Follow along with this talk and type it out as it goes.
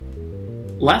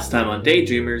Last time on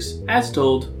Daydreamers, as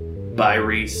told by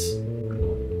Reese.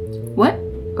 What?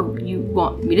 Oh, you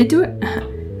want me to do it?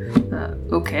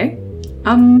 Okay.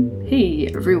 Hey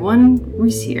everyone,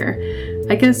 Reese here.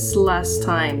 I guess last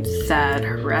time Thad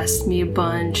harassed me a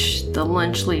bunch, the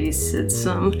lunch lady said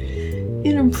some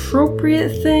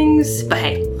inappropriate things, but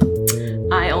hey,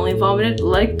 I only vomited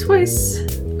like twice.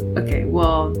 Okay,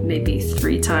 well, maybe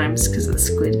 3 times because of the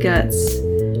squid guts.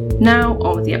 Now,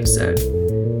 on with the episode.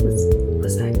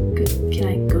 Was that good? Can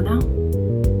I go now?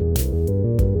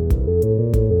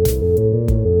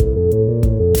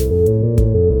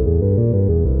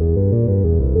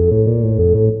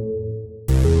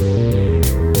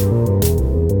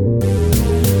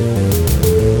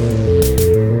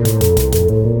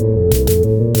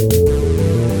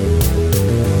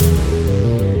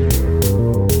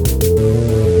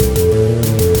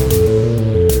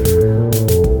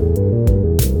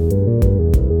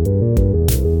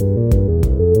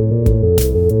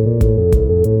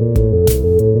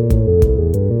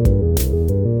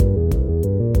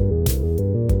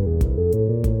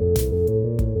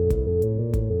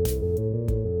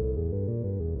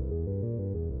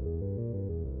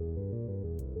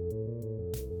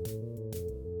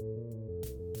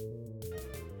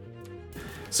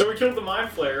 So we killed the Mind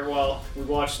Flayer while we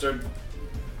watched our...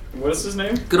 What is his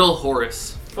name? Good old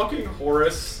Horace. Fucking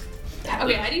Horace.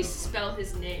 Okay, how do you spell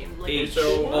his name? Like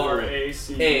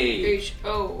H-O-R-A-C.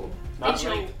 H-O. Not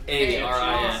like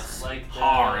A-R-I-S. Like the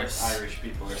Horace. Irish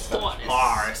people are stuff.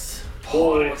 Horace.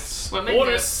 Horace. When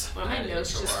my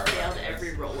notes just failed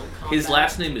every roll in combat. His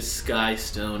last name is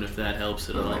Skystone, if that helps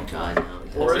at Oh all. my god, no.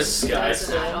 Horace It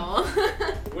doesn't at Skystone. all.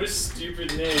 What a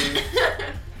stupid name.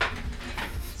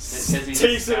 Because he's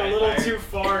Takes it a little sci-fi. too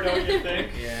far, don't you think?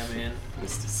 Yeah, man.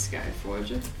 Mr.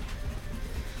 Skyforger.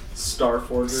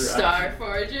 Starforger.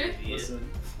 Starforger. Listen.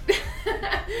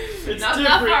 It's It's not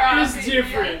different. far off. It's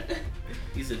different.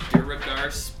 He's a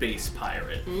Duragar space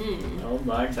pirate. Oh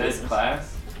my Is that his goodness.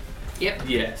 class? Yep,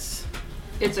 Yes.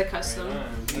 it's a custom.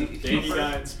 Dainty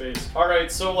guy in space.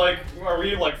 Alright, so like, are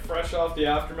we like fresh off the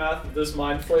aftermath of this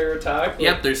Mind Flayer attack?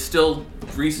 Yep, there's still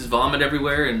Reese's vomit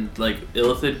everywhere and like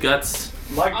illithid guts.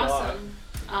 My god.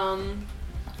 Awesome.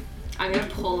 I'm gonna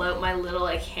pull out my little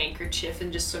like handkerchief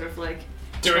and just sort of like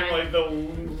Doing try- like the,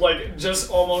 like,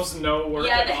 just almost no work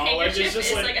yeah, at the all. Like, handkerchief it's just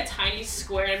is like, like a tiny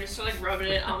square. And I'm just sort of like rubbing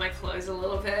it on my clothes a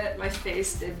little bit. My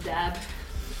face did dab.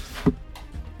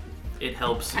 It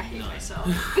helps. I hate none.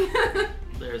 myself.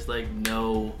 There's like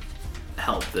no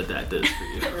help that does for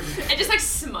you. It just like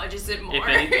smudges it more. If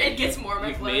anything, It gets more of my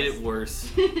You've clothes. made it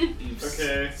worse. You've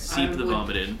Okay. seeped the I would-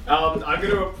 vomit in. I'm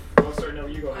gonna, oh sorry, no,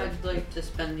 you go ahead. I'd like to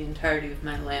spend the entirety of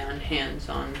my lay on hands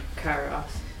on Kairos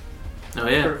Oh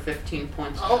yeah. for 15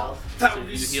 points of Oh, health. that So would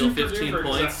be you heal super 15 duper,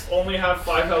 'cause points? I only have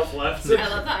 5 health left. I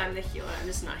love that I'm the healer. I'm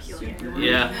just not healing anyone.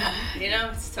 Yeah. You know,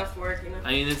 it's tough work. You know.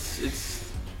 I mean, it's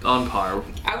on par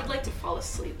I would like to fall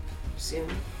asleep soon.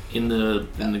 in the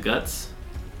guts,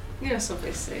 You know,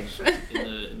 someplace safe.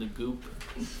 in the goop.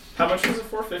 How much was it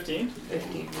for? 15?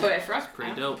 15. Oh, I forgot.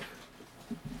 Pretty dope.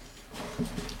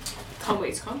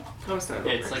 Wait, combat's not over.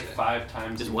 Yeah, it's like 5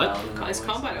 times. Is the what? paladin Is voice.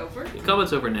 combat over? The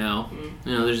combat's over now.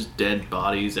 You know, there's dead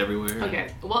bodies everywhere.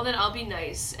 Okay, well then I'll be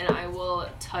nice and I will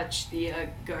touch the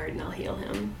guard and I'll heal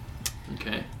him.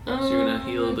 Okay. So you're gonna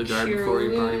heal the guard cure before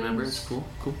your party wounds. members.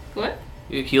 Cool. What?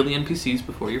 You heal the NPCs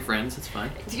before your friends. That's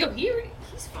fine. Yo,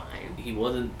 he's fine. He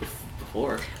wasn't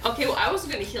before. Okay, well I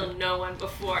wasn't gonna heal no one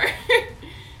before.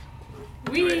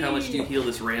 Alright, how much do you heal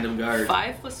this random guard?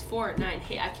 5 + 4, 9.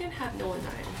 Hey, I can't have no one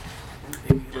 9.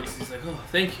 Maybe he looks. He's like, oh,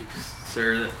 thank you,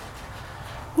 sir.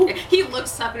 He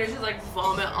looks up and there's just like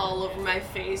vomit all over my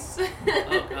face.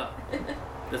 Oh god.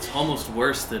 That's almost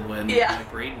worse than when Yeah. my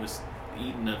brain was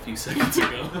eaten a few seconds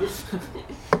ago.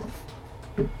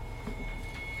 When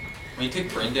you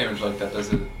take brain damage like that,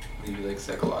 does it leave you like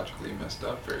psychologically messed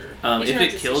up or? You If should have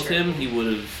it to killed secure him, it. he would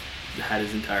have had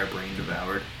his entire brain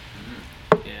devoured.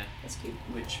 Yeah. That's cute.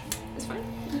 Which That's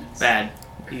fine. Bad.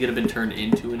 He could have been turned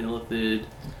into an illithid.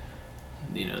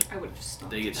 You know, I would have just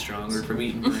stopped. they get stronger from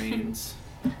eating brains.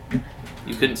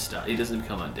 You couldn't stop. He doesn't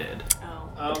become undead. Oh.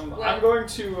 Well- I'm going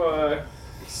to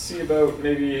see about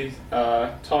maybe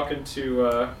talking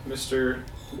to Mr.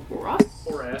 Ross?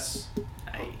 Horace.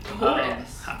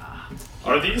 Horace.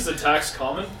 Are these attacks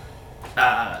common?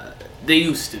 They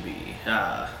used to be.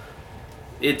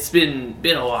 It's been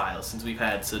a while since we've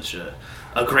had such a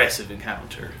aggressive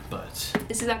encounter, but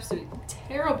This is absolutely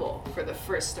terrible for the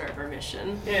first start of our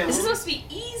mission. Yeah, This is well- supposed to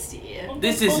be easy.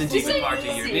 this isn't This even is part of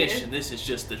your easy. mission. This is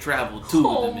just the travel to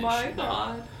Oh the mission. my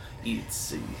god.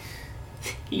 It's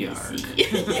Yarg.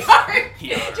 Yarg.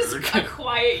 Yarg. Just a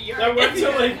quiet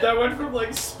yarg. That went from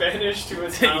like Spanish to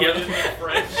Italian to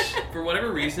French. For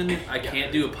whatever reason, I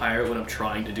can't do a pirate when I'm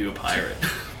trying to do a pirate.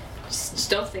 Just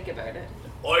don't think about it.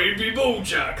 I be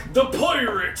Bojack, the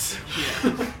pirate.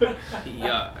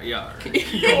 Yarg.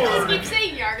 Just keep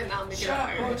saying yarg and that'll make it a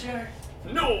pirate.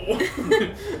 No.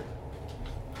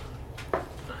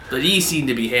 But ye seem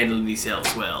to be handling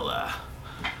yourselves well.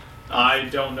 I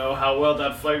don't know how well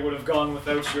that fight would have gone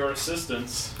without your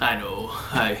assistance. I know.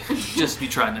 I just be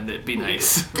trying to be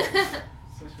nice.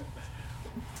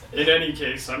 In any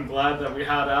case, I'm glad that we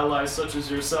had allies such as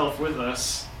yourself with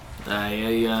us.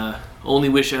 I only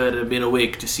wish I had been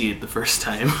awake to see it the first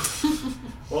time.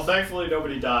 Well, thankfully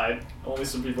nobody died. Only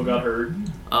some people got hurt.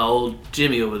 Old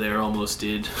Jimmy over there almost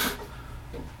did.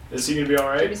 Is he gonna be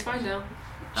alright? Jimmy's fine now.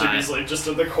 Jimmy's like just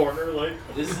in the corner, like.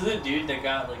 This is the dude that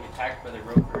got like attacked by the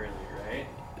rope earlier, right?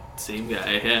 Same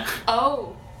guy, yeah.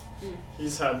 Oh.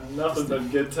 He's had nothing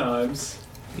but good times.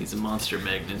 He's a monster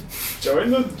magnet.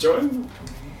 Join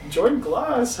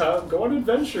Glass, go on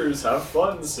adventures, have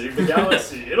fun, save the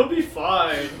galaxy. It'll be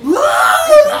fine.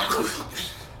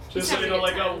 Just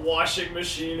like a washing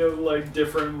machine of like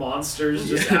different monsters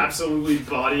just absolutely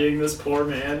bodying this poor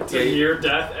man to near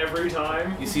death every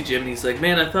time. You see Jim and he's like,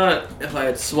 man, I thought if I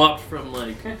had swapped from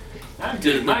like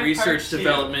the research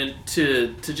development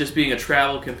to just being a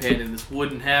travel companion, this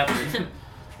wouldn't happen.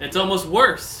 It's almost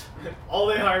worse. All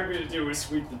they hired me to do was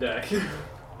sweep the deck.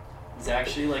 He's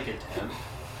actually like a temp.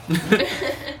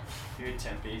 You're a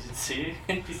temp agency.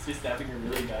 He's just having a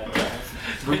really bad time.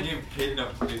 We get paid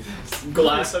enough to do this.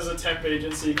 Glass has a temp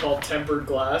agency called Tempered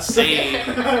Glass. Hey.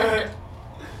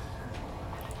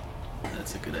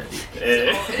 That's a good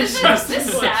idea.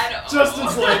 Justin's sad.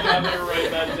 Justin's laying down there, write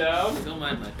that down. Don't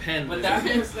mind my pen. But that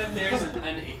means that there's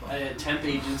a temp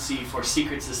agency for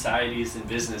secret societies and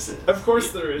businesses. Of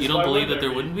course there is. You don't Why believe would that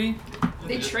there wouldn't be?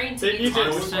 They train to They be need to,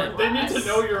 100%. they need to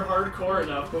know you're hardcore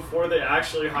enough before they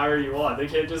actually hire you on. They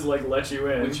can't just like let you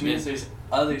in. Which means there's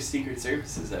other secret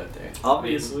services out there.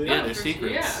 Obviously. Yeah, they're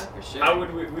secrets. Yeah, for sure. How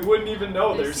would we wouldn't even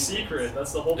know They're they're secrets. secret.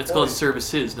 That's the whole It's point. called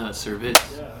services, not service.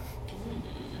 Yeah.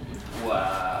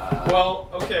 Wow. Well,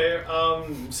 okay,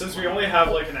 since we only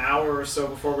have like an hour or so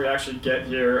before we actually get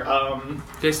here, You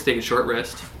guys take a short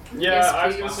rest. yeah, Yes, I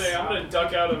was please. gonna say, I'm gonna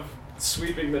duck out of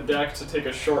sweeping the deck to take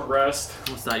a short rest.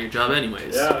 It's not your job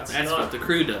anyways. Yeah, it's That's not. what the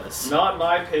crew does. Not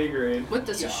my pay grade. What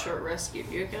does a short rest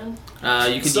give you again?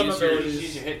 You can Some use your abilities.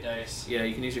 Use your hit dice. yeah,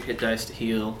 you can use your hit dice to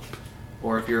heal,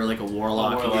 or if you're like a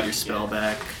warlock, you get your spell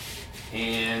back.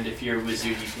 And if you're a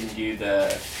wizard, you can do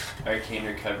the arcane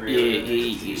recovery. Yeah, or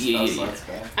yeah, spell yeah. slots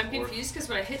back. I'm confused because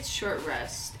when I hit short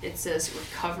rest, it says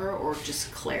recover or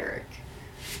just cleric.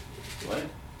 What?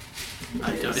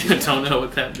 I don't know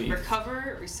what that means.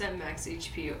 Recover, reset max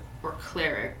HP, or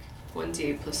cleric.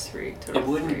 1d8 plus 3. Total It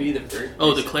wouldn't 3. be the first.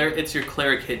 Oh, the cleric. It's your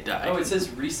cleric hit die. Oh, it says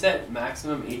reset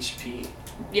maximum HP.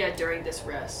 Yeah, during this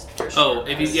rest. for Oh, short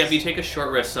if you rest. take a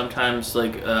short rest, sometimes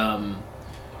like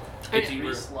if You you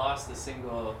were, just lost the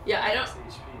single. Yeah, I don't. max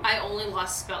HP. I only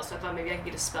lost spells, so I thought maybe I could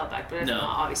get a spell back, but if No.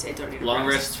 not, obviously I don't need a long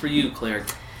rest. rests for you, cleric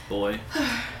boy.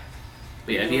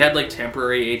 But yeah, if you had like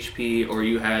temporary HP or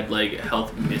you had like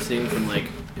health missing from like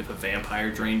if a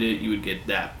vampire drained it, you would get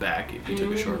that back if you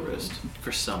took a short rest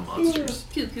for some monsters.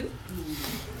 Cuckoo.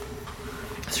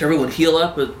 So everyone heal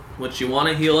up with what you want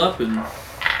to heal up, and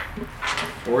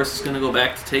Boris is gonna go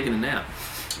back to taking a nap.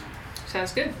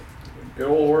 Sounds good. Good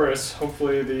old Horus.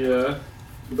 Hopefully the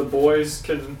boys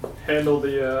can handle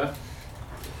the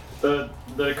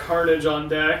carnage on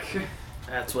deck.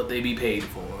 That's what they be paid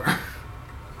for.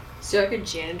 So like a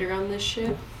janitor on this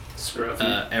ship?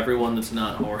 Scruffy. Everyone that's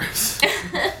not Horus,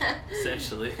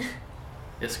 essentially.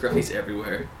 Yeah, Scruffy's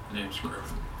everywhere. Name's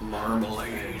Growth.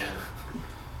 Marmalade.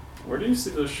 Where do you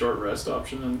see the short rest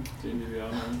option in D&D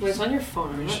Beyond? Wait, it's on your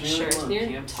phone. I'm not sure. It's near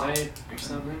the top. Campsite or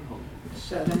something.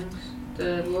 Settings.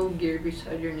 The little gear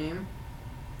beside your name.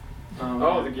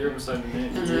 Oh, the gear beside the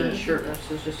name. And then short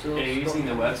rest is just a Yeah, little you're using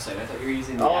the scroll. website. I thought you were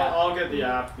using the app. I'll get the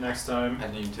app next time.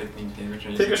 And you take the damage.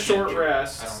 and Take you a short can't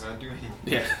rest. I don't gotta do anything.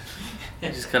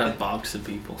 Yeah. Just kind of bonk some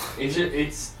people.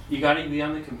 It's you gotta be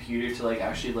on the computer to like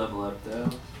actually level up though.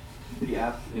 The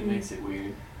app it makes it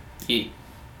weird. Yeah.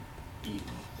 Eat.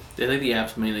 I think the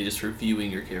app's mainly just for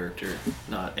viewing your character,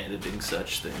 not editing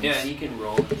such things. Yeah, and you can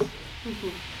roll.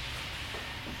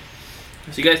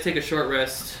 So you guys take a short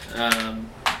rest.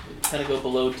 Kind of go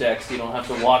below deck so you don't have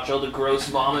to watch all the gross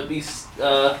vomit be,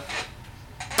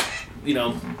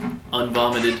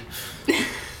 unvomited.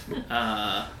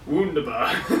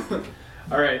 Wunderbar.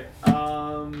 Alright,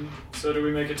 so do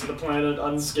we make it to the planet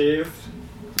unscathed?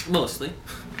 Mostly.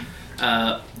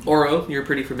 Oro, you're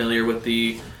pretty familiar with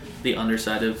the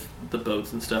underside of the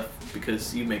boats and stuff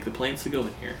because you make the planes to go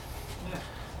in here.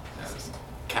 I was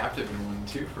captive in one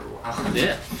too for a while.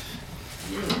 Yeah.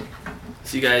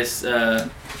 So you guys learn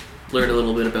a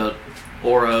little bit about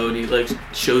Oro, and he like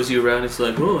shows you around. It's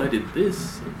like, oh, I did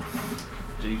this.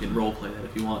 So you can role play that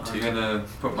if you want to. I'm gonna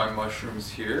put my mushrooms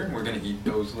here. We're gonna eat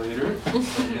those later.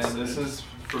 And this is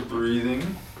for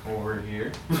breathing over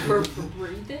here. For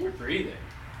breathing? Breathing.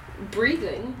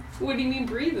 Breathing? What do you mean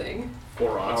breathing?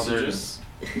 For oxygen.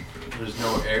 There's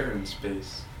no air in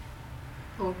space.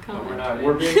 Oh, come No,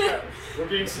 we're on. not. We're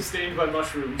being sustained by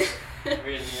mushrooms. We're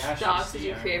in the The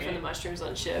oxygen created from the mushrooms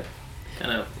on ship.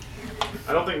 Kind of.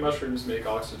 I don't think mushrooms make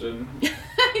oxygen.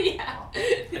 Yeah.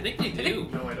 I think they do.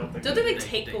 No, I don't think. Don't they They- like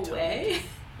take they don't. away?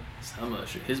 Some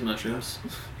his mushrooms.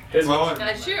 His Well,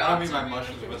 That's your I don't mean my oxygen.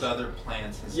 mushrooms, but the other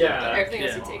plants and Yeah. stuff. Everything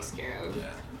else Yeah. he takes care of. Yeah.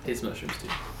 His mushrooms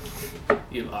do.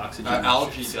 You have oxygen. Algae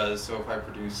mushrooms. does, so if I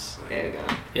produce. There you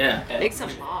go. Yeah. Make some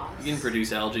moss. You can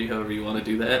produce algae however you want to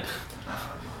do that.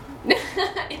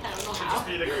 I don't know how. just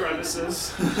be the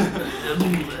crevices.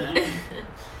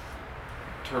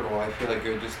 Turtle, I feel like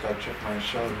I just gotta check my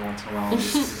shell every once in a while.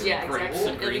 Just Yeah, break exactly.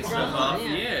 some It'll be great grown. stuff.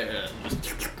 Yeah.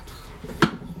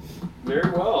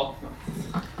 Very well.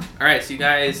 All right, so you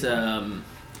guys,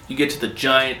 you get to the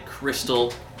giant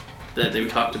crystal that they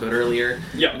talked about earlier.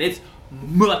 Yeah. And it's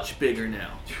much bigger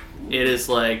now. It is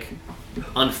like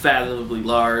unfathomably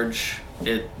large.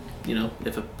 It, you know,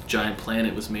 if a giant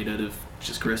planet was made out of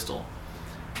just crystal.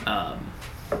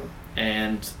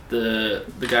 And the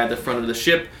guy at the front of the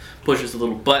ship pushes a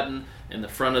little button, and the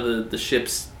front of the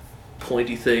ship's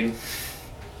pointy thing,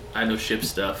 I know ship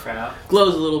stuff, Crap.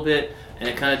 glows a little bit, and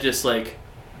it kind of just like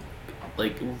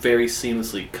very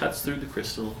seamlessly cuts through the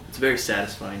crystal. It's very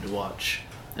satisfying to watch.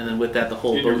 And then with that, the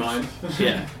whole In your boat, mind.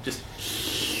 yeah, just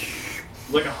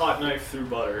Like a hot knife through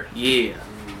butter. yeah,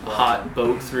 a hot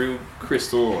boat through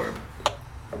crystal orb.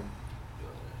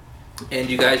 And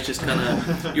you guys just kind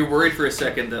of, you're worried for a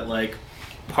second that like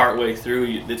partway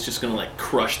through it's just gonna like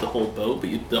crush the whole boat,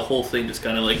 but the whole thing just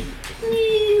kind of like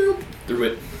through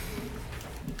it.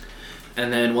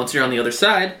 And then once you're on the other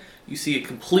side, you see a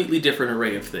completely different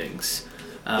array of things.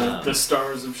 The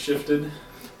stars have shifted.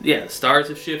 Yeah, the stars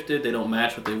have shifted. They don't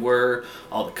match what they were.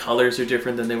 All the colors are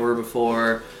different than they were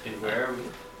before. And where are we?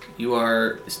 You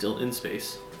are still in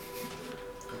space.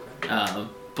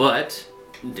 But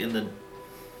in the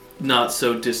not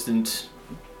so distant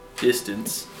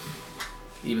distance,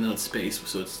 even though it's space,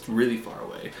 so it's really far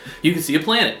away, you can see a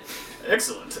planet.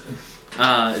 Excellent.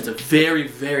 It's a very,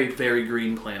 very, very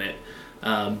green planet.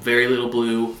 Very little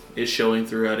blue is showing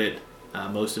throughout it.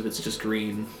 Most of it's just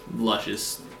green,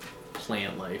 luscious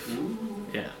plant life.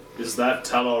 Yeah. Is that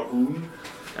Talahun?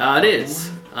 It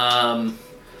is. And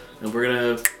we're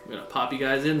gonna pop you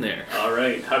guys in there.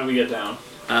 Alright, how do we get down?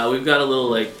 We've got a little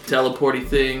like teleporty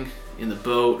thing in the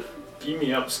boat. Beam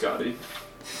me up, Scotty.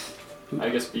 I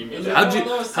guess beam me down.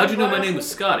 How'd you know my name was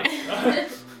Scotty?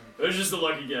 It was just a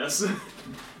lucky guess.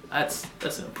 That's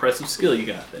an impressive skill you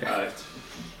got there. Alright.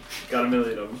 Got a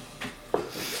million of them.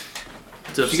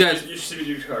 So if you guys You should see me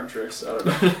do card tricks. I don't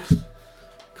know.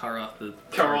 Karoth the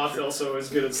Karoth also is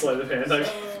good at sleight of hand.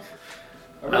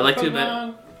 I like to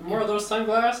admit- More of those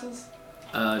sunglasses?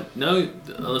 no,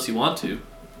 unless you want to.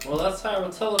 Well, that's how I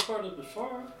was teleported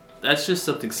before. That's just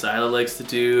something Sila likes to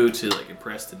do to like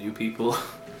impress the new people.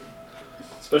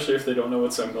 Especially if they don't know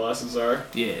what sunglasses are.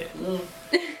 Yeah.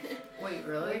 Wait,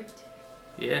 really?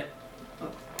 Yeah.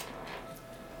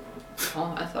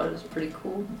 Oh, I thought it was pretty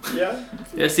cool. Yeah.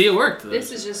 Yeah, see, it worked.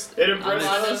 This is just It a lot impressed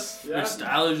of. us. They're Yeah.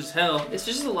 stylish as hell. It's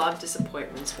just a lot of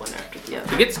disappointments one after the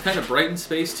other. It gets kind of bright in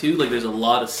space too. Like there's a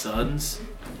lot of suns.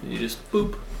 And you just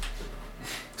boop.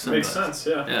 Makes Sunglasses. sense,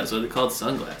 yeah. Yeah, so they're called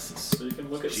sunglasses. So you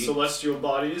can look at Gee. celestial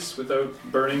bodies without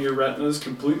burning your retinas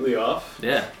completely off.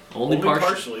 Yeah, only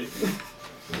partially.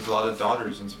 There's a lot of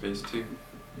daughters in space too.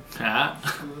 Ah.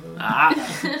 Ah.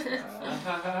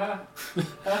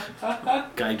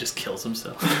 Guy just kills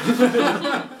himself.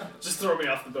 Just throw me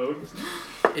off the boat.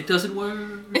 It doesn't work.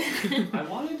 I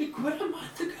wanted to quit a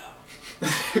month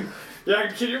ago.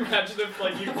 Yeah, can you imagine if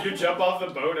like you jump off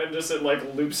the boat and just it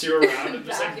like loops you around and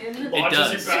just Back like in. launches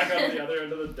does. you back on the other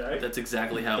end of the deck? That's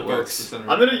exactly how The it boat's works. the center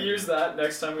I'm of gonna the- use that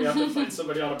next time we have to fight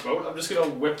somebody on a boat. I'm just gonna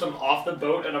whip them off the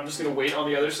boat and I'm just gonna wait on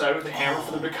the other side with the hammer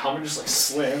for them to come and just like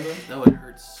slam them. That would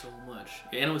hurt so much.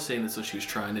 Anna was saying that's what she was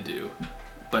trying to do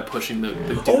by pushing the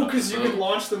dude Oh, off because the you boat. could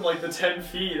launch them like the 10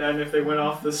 feet, and if they went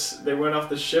off the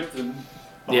ship, then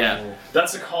Yeah.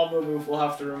 that's a combo move we'll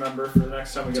have to remember for the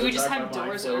next time we get Do we just attacked have by mind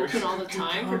doors flayers. open all the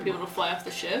time for people to fly off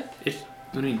the ship? What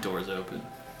do you mean doors open?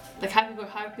 Like how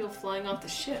are people flying off the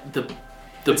ship?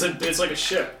 It's like a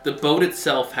ship. The boat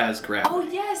itself has gravity. Oh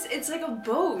yes, it's like a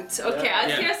boat. Okay, Yeah. I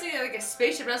was Yeah. thinking like a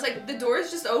spaceship, and I was like, the doors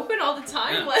just open all the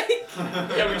time, Yeah. like.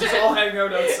 Yeah, we just all hang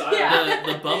out outside. Yeah.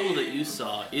 The bubble that you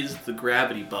saw is the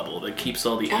gravity bubble that keeps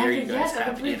all the air you guys yes, I have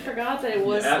in completely it. forgot that it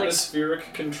was like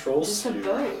Atmospheric control just a sphere.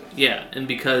 boat. Yeah, and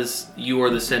because you are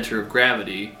the center of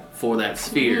gravity for that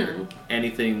sphere, Mm-hmm.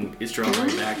 anything is drawn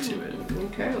right back to it.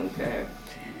 Okay.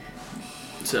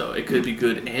 So it could be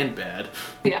good and bad.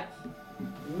 Yeah.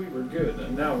 We were good,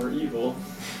 and now we're evil.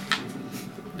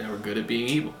 Now we're good at being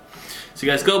evil. So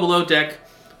you guys go below deck.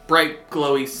 Bright,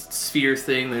 glowy sphere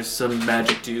thing. There's some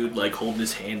magic dude like holding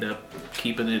his hand up,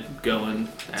 keeping it going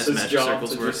as It's his magic job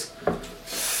circles to work.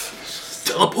 just-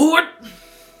 Teleport!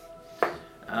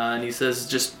 And he says,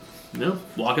 just,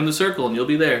 walk in the circle and you'll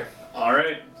be there.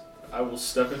 Alright, I will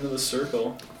step into the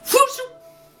circle.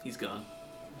 He's gone.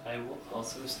 I will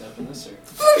also step in the circle.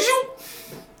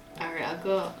 Alright,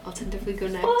 I'll tentatively go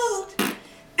next.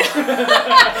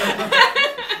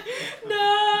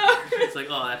 No! It's like,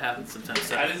 oh, that happens sometimes.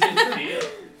 How does it feel?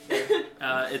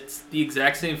 It's the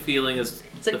exact same feeling as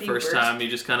It's like the being first birthed. time you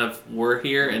just kind of were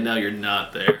here and now you're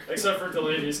not there. Except for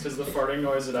Delaney's, because the farting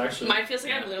noise it actually. Mine feels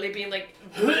like I'm literally being like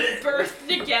birthed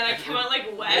again. I come out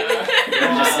like wet.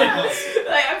 Yeah.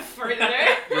 Like I'm further.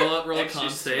 Roll a con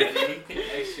save.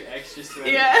 Extra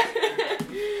sweaty. Yeah.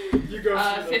 You go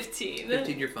through the- 15.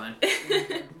 15, you're fine.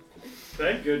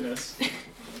 Thank goodness.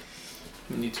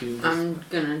 You need to I'm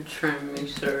gonna try and make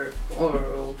sure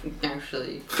Oro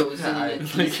actually goes in at like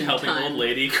decent helping time. old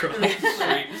lady cross the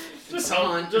street.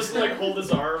 Just like hold his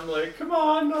arm, like, come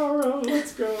on, Noro,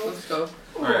 let's go. Let's go.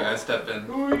 Alright, I step in.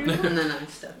 And then I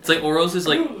step It's like Oro's is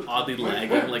like oddly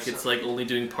lagging, like it's like only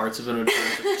doing parts of it at a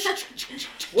time.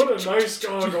 What a nice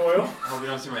gargoyle. Oh, we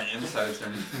don't see my insides or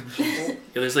anything.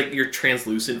 Yeah, there's like you're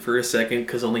translucent for a second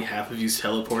because only half of you's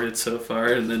teleported so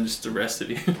far, and then just the rest of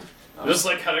you. Just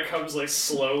like kind of comes like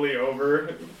slowly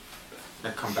over. I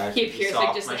come back. He to appears soft.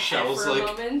 like just my a head shell's for a like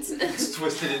moment. it's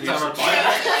twisted inside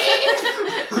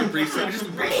my body.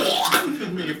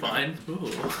 Briefly, you're fine. Ooh.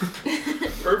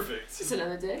 Perfect. It's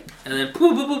another day. And then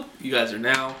boop, boop, boop, you guys are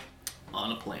now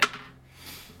on a planet.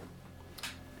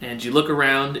 And you look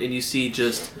around and you see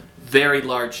just very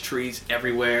large trees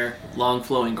everywhere, long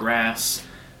flowing grass.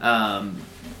 And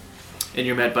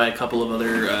you're met by a couple of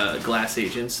other glass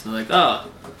agents. And they're like,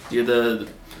 oh, you're the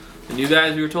new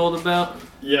guys we were told about?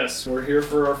 Yes, we're here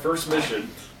for our first mission.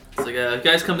 It's like,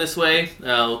 guys, come this way.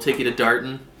 We'll take you to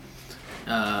Darton.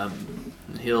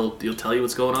 He'll tell you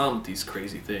what's going on with these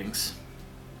crazy things.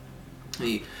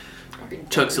 He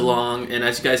chugs along, and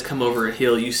as you guys come over a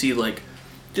hill, you see like,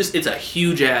 it's a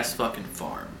huge ass fucking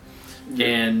farm,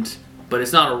 but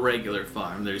it's not a regular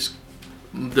farm. There's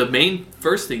the main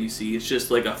first thing you see is just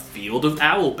like a field of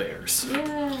owl bears.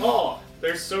 Yeah. Oh,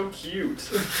 they're so cute.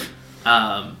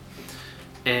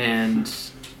 And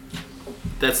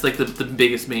that's like the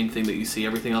biggest main thing that you see.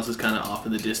 Everything else is kind of off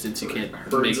in the distance. You can't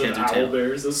Birds make and heads or owl tail.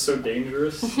 bears. This is so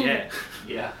dangerous. Yeah,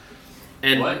 Yeah.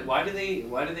 and Why do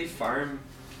they farm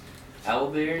owl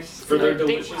bears? For their They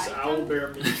delicious ride owl them?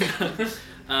 bear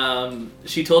meat.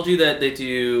 she told you that they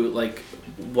do like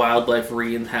wildlife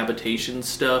reinhabitation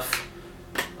stuff.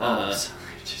 Sorry,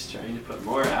 just trying to put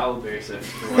more owl bears out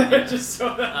for one. Just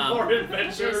so that more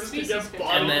adventurers can species get fit.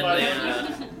 bottled And then by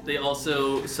them. they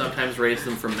also sometimes raise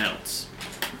them for mounts,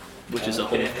 which is a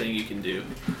whole Okay. thing you can do.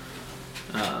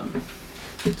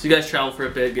 So you guys travel for a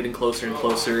bit, getting closer and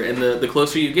closer, and the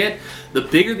closer you get, the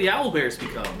bigger the owl bears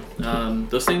become.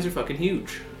 Those things are fucking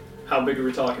huge. How big are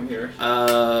we talking here?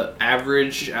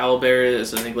 Average owl bear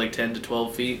is I think like 10 to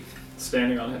 12 feet.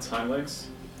 Standing on its hind legs?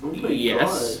 Oh my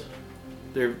Yes. God.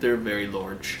 They're very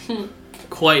large.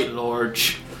 Quite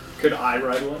large. Could I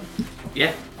ride one?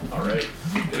 Yeah. Alright.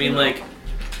 I mean like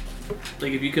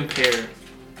if you compare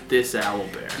this owl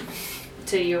bear.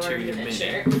 To your To your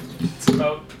miniature.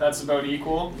 That's about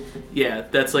equal. Yeah,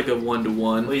 that's like a 1-to-1.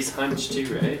 Well, he's hunched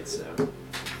too, right? So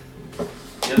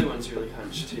the other one's really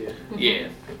hunched too. Yeah.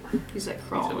 He's like He's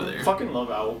crawling. over there. Fucking love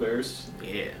owl bears.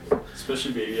 Yeah.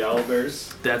 Especially baby owl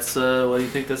bears. That's what do you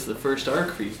think that's the first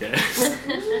arc for you guys?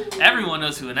 Everyone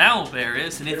knows who an owl bear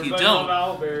is, and if you Everybody love don't,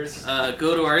 owl bears.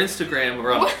 go to our Instagram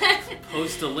where I'll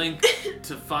post a link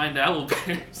to find owl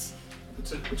bears.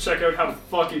 To check out how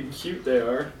fucking cute they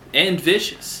are. And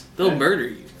vicious. They'll Yeah. murder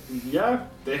you. Yeah,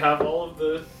 they have all of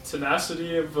the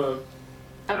tenacity of a Of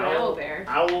an owl bear.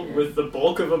 owl with the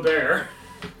bulk of a bear.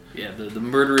 Yeah, the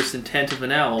murderous intent of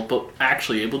an owl, but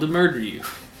actually able to murder you.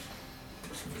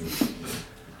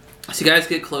 So you guys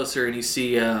get closer and you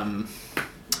see a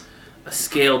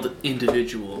scaled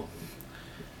individual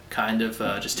kind of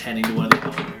just tending to one of the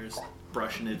owl bears.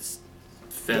 brushing its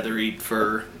feathery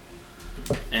fur,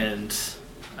 and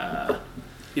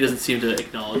he doesn't seem to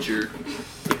acknowledge your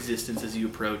existence as you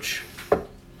approach.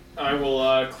 I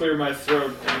will clear my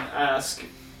throat and ask,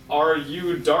 are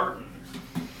you Darton?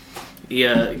 He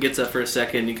gets up for a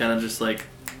second. He kind of just like,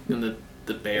 and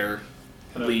the bear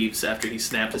leaves after he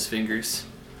snapped his fingers.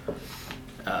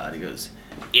 And he goes,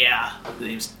 "Yeah, the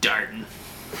name's Darton."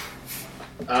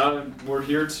 We're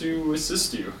here to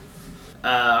assist you.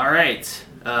 All right.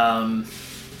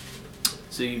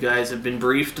 So you guys have been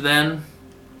briefed then?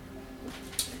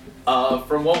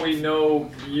 From what we know,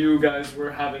 you guys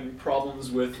were having problems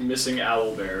with missing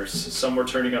owlbears. Some were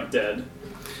turning up dead.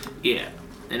 Yeah.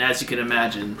 And as you can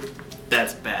imagine,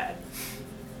 that's bad.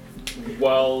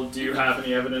 Well, do you have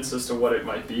any evidence as to what it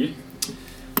might be?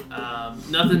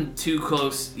 Nothing too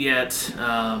close yet.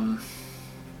 I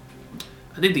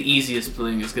think the easiest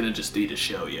thing is gonna just be to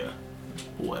show you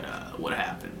what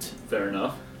happened. Fair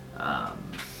enough.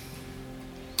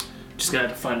 Just gotta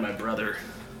find my brother.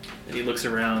 And he looks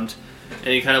around,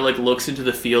 and he kind of like looks into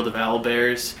the field of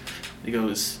owlbears. He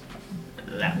goes,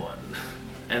 "That one."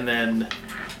 And then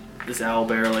this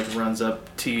owlbear like runs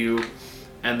up to you,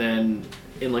 and then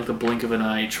in like the blink of an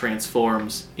eye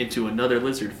transforms into another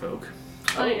lizard folk.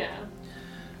 Oh yeah.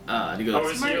 And he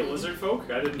goes, Is he a lizard folk?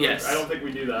 I didn't. Yes. I don't think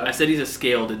we knew that. I said he's a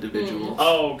scaled individual.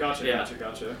 Oh, gotcha, Yeah.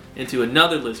 gotcha. Into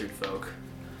another lizard folk.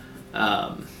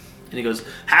 And he goes,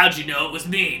 "How'd you know it was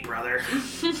me, brother?"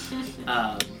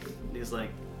 And he's like,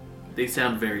 they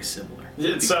sound very similar.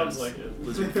 It sounds because like it.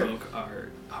 Lizard folk are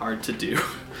hard to do.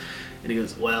 And he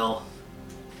goes, "Well,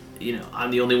 you know,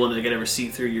 I'm the only one that can ever see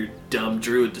through your dumb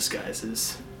druid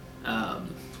disguises."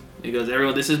 He goes,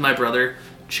 "Everyone, this is my brother,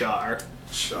 Char."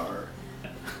 Char.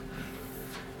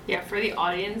 Yeah, for the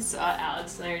audience,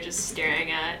 Alex and I are just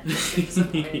staring at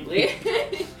disappointedly.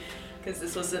 Because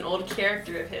this was an old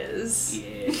character of his.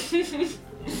 Yeah.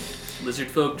 Lizard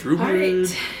folk, druid.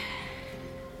 Alright.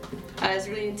 I was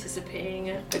really anticipating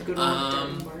a good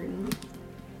one with Darton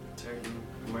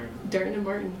and Martin. Darton and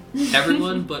Martin.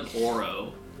 Everyone but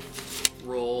Oro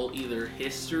roll either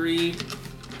history,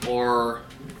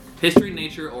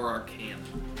 nature, or arcana.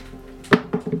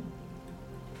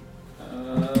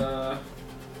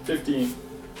 15.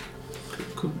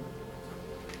 Cool.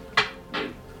 Wait,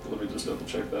 let me just double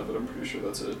check that, but I'm pretty sure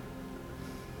that's it.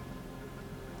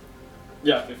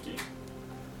 Yeah, 15.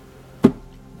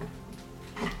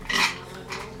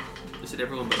 I said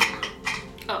everyone but Oro.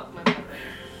 Oh, my bad.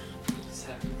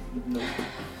 7.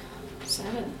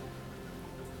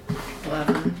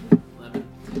 11. 11.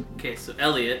 Okay, so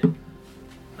Elliot,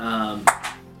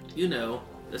 you know,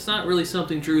 that's not really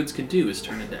something druids can do, is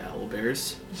turn into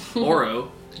owlbears.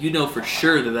 Oro, you know for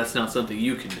sure that that's not something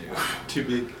you can do. Too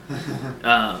big.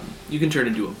 You can turn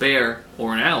into a bear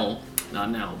or an owl, not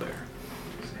an owlbear.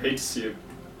 Hate to see it.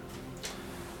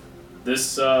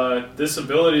 This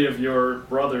ability of your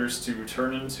brothers to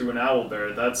turn into an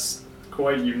owlbear, that's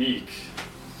quite unique.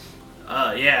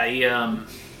 Yeah,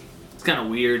 it's kind of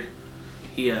weird.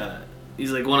 He's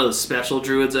like one of those special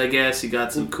druids, I guess. He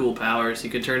got some cool powers. He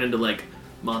can turn into like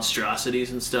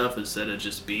monstrosities and stuff instead of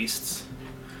just beasts.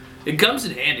 It comes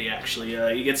in handy, actually.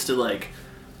 He gets to like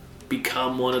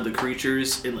become one of the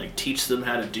creatures and like teach them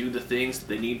how to do the things that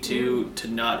they need to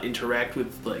not interact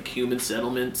with like human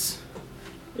settlements.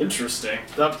 Interesting.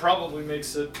 That probably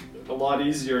makes it a lot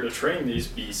easier to train these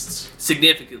beasts.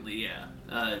 Significantly, yeah.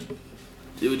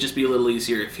 It would just be a little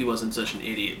easier if he wasn't such an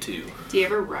idiot too. Do you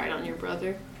ever ride on your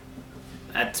brother?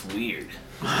 That's weird.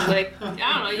 Like, I don't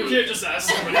know. You You can't just ask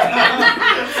somebody.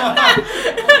 I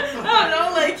don't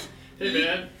know, like. Hey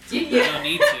man, You Yeah. don't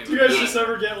need to. do you guys just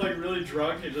ever get like really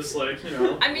drunk and just like, you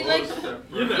know? I mean, like, you know.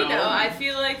 You know, I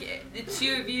feel like the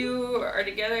two of you are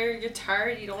together, you're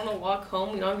tired, you don't want to walk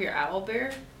home, you don't have your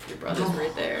owlbear. Your brother's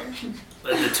right there.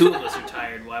 But the two of us are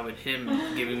tired. Why would him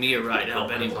giving me a ride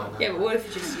help anyone? Yeah, but what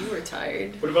if just you were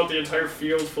tired? What about the entire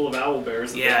field full of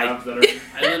owlbears that Yeah, they have that are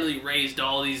I literally raised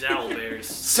all these owlbears.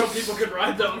 so people could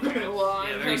ride them? Well,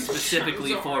 Yeah, very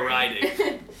specifically for riding.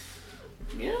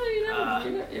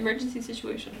 Emergency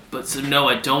situation. But so no,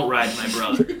 I don't ride my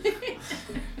brother.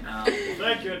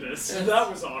 Thank goodness. That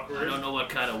was awkward. I don't know what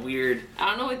kind of weird I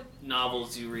don't know what.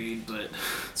 novels you read, but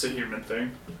It's a human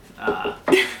thing.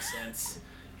 makes sense.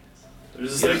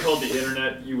 There's this thing called the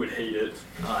internet. You would hate it.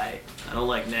 I don't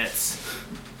like nets.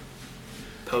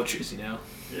 Poachers, you know.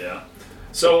 Yeah.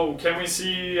 So, can we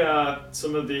see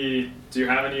some of the... Do you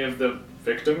have any of the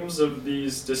victims of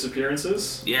these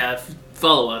disappearances? Yeah,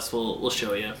 follow us. We'll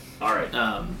show you. Alright.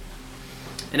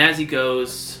 And as he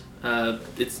goes,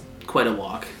 it's quite a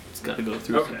walk. It's got to go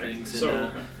through some Okay. things. So,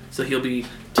 And, so he'll be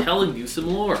telling you some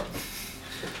lore.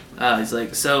 He's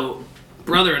like, so,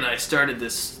 brother and I started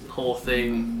this whole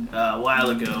thing a while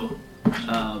ago.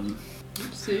 A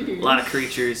lot of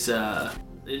creatures,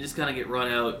 they just kind of get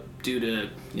run out due to,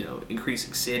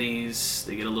 increasing cities.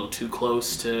 They get a little too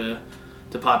close to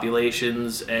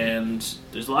populations, and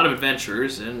there's a lot of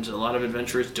adventurers, and a lot of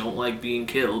adventurers don't like being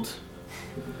killed.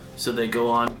 So they go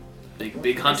on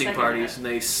big hunting parties, and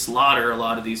they slaughter a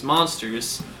lot of these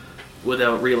monsters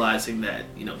without realizing that,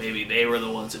 maybe they were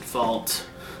the ones at fault.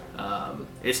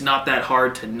 It's not that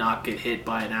hard to not get hit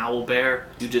by an owlbear.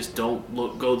 You just don't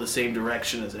go the same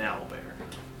direction as an owlbear.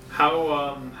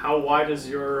 How wide is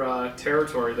your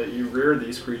territory that you rear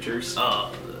these creatures?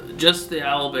 Just the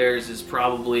owlbears is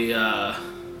probably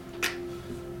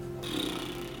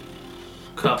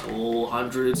couple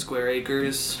 100 square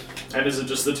acres. And is it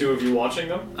just the two of you watching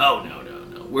them? Oh, no.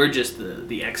 We're just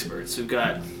the experts. We've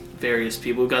got various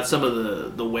people. We've got some of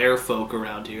the werefolk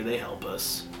around here. They help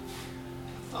us.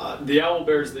 The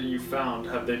owlbears that you found,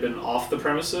 have they been off the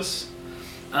premises?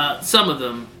 Some of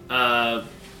them.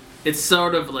 It's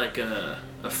sort of like a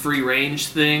free range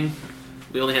thing.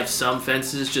 We only have some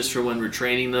fences just for when we're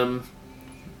training them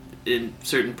in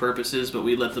certain purposes, but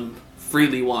we let them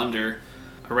freely wander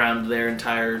around their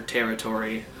entire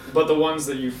territory. But the ones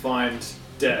that you find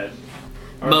dead,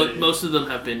 most of them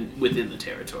have been within the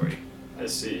territory. I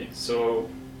see. So,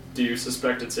 do you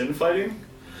suspect it's infighting?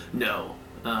 No.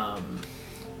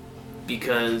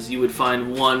 Because you would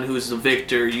find one who's the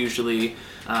victor usually.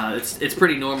 It's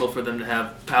pretty normal for them to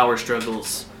have power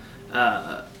struggles,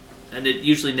 and it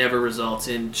usually never results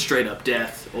in straight up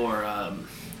death or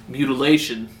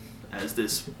mutilation, as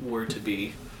this were to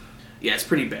be. Yeah, it's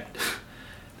pretty bad.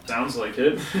 Sounds like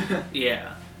it.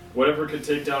 Yeah. Whatever could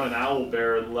take down an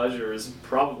owlbear at leisure is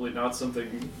probably not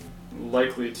something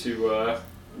likely to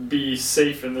be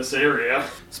safe in this area.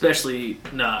 Especially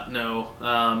not, no.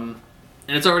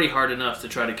 And it's already hard enough to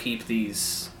try to keep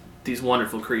these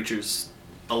wonderful creatures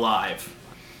alive.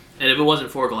 And if it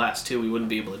wasn't for Glass, too, we wouldn't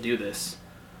be able to do this.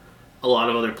 A lot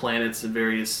of other planets and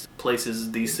various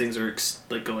places, these things are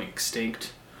going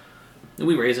extinct. And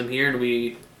we raise them here, and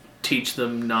we teach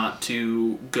them not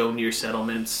to go near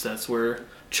settlements. That's where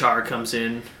Char comes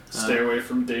in. Stay away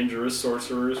from dangerous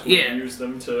sorcerers. Yeah. Use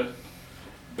them to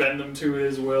bend them to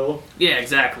his will. Yeah,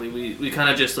 exactly. We kind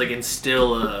of just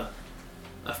instill a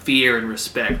fear and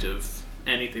respect of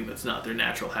anything that's not their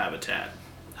natural habitat.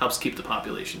 Helps keep the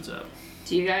populations up.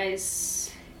 Do you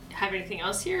guys have anything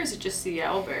else here, or is it just the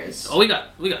owlbears? Oh, we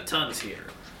got tons here.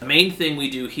 The main thing we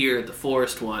do here at the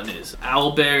forest one is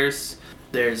owlbears.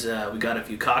 There's we got a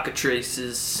few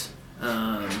cockatrices.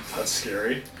 That's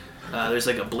scary. There's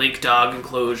a blink dog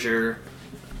enclosure.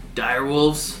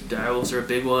 Direwolves. Direwolves are a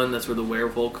big one. That's where the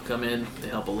werefolk come in. They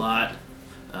help a lot.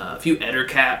 A few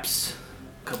ettercaps.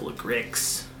 A couple of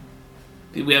gricks.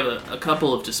 We have a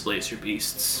couple of displacer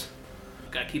beasts.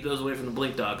 Gotta keep those away from the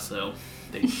blink dogs, though.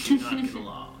 They do not get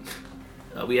along.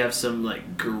 We have some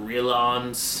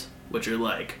gorillons, which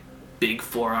are big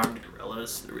four-armed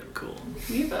gorillas. They're real cool.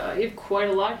 You have quite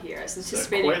a lot here. I was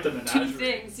anticipating quite the two menagerie.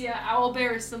 things. Yeah,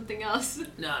 owlbear is something else.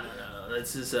 No.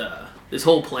 This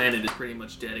whole planet is pretty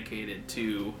much dedicated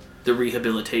to the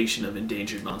rehabilitation of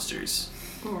endangered monsters.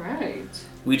 All right.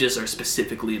 We just are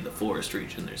specifically in the forest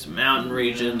region. There's a mountain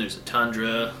region. There's a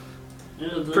tundra.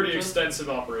 Pretty extensive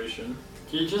operation.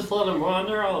 Can you just let them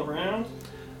wander all around?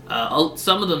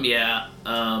 Some of them, yeah.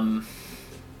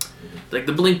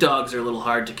 The blink dogs are a little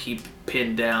hard to keep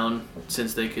pinned down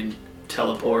since they can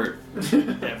teleport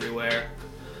everywhere.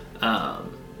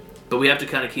 But we have to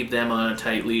kind of keep them on a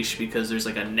tight leash because there's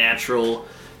a natural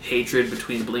hatred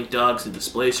between blink dogs and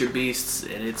displacer beasts,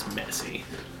 and it's messy.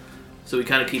 So we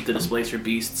kind of keep the displacer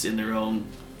beasts in their own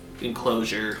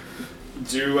enclosure.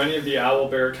 Do any of the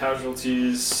owlbear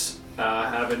casualties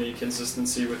have any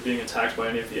consistency with being attacked by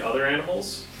any of the other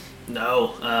animals?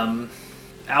 No.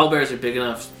 Owlbears are big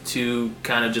enough to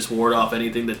kind of just ward off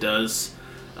anything that does.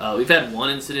 We've had one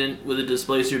incident with a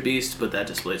displacer beast, but that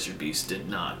displacer beast did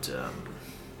not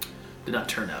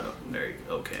turn out very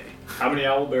okay. How many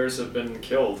owlbears have been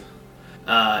killed?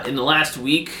 In the last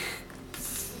week,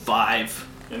 5.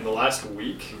 In the last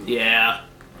week? Yeah.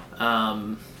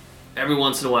 Every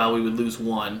once in a while we would lose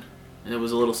one, and it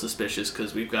was a little suspicious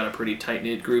because we've got a pretty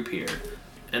tight-knit group here.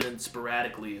 And then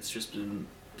sporadically it's just been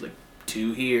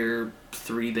 2 here,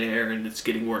 3 there, and it's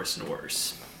getting worse and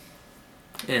worse.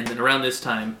 And then around this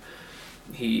time,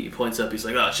 he points up, he's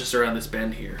like, oh, it's just around this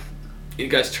bend here. You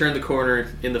guys turn the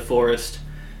corner in the forest,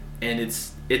 and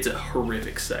it's a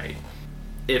horrific sight.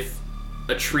 If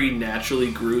a tree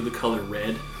naturally grew the color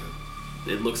red,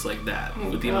 it looks like that,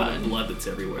 with the amount of blood that's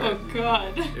everywhere. Oh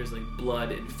god. There's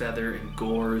blood and feather and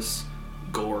gores.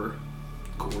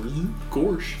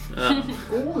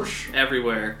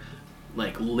 everywhere,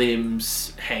 like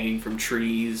limbs hanging from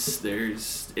trees.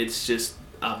 It's just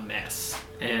a mess,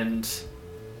 and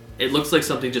it looks like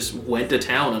something just went to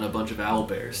town on a bunch of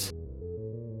owlbears.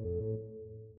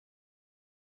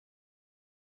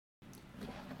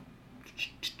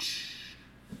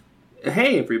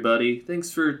 Hey everybody, thanks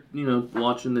for,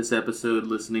 watching this episode,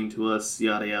 listening to us,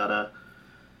 yada yada.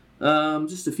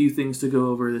 Just a few things to go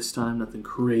over this time, nothing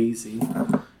crazy.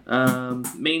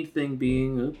 Main thing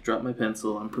being, drop my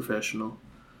pencil, I'm professional.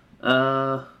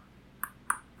 There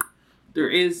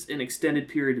is an extended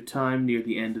period of time near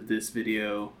the end of this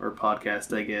video, or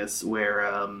podcast I guess,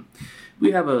 where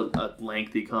we have a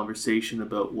lengthy conversation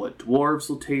about what dwarves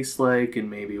will taste like, and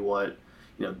maybe what,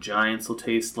 giants will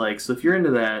taste like. So if you're into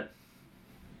that,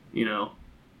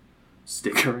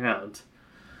 stick around.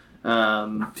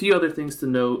 A few other things to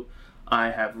note.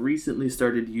 I have recently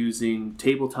started using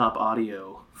tabletop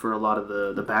audio for a lot of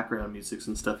the background music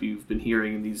and stuff you've been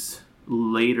hearing in these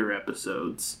later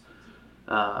episodes.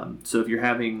 So if you're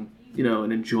having,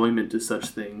 an enjoyment to such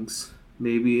things,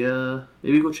 maybe go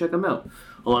check them out.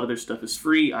 A lot of their stuff is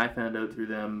free. I found out through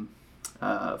them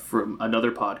from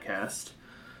another podcast.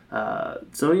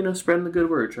 So, spreading the good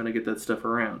word, trying to get that stuff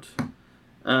around.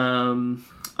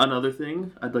 Another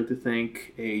thing, I'd like to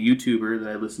thank a YouTuber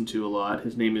that I listen to a lot.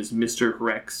 His name is Mr.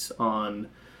 Rex on,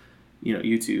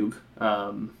 YouTube.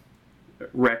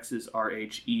 Rex is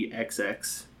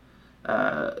RHEXX.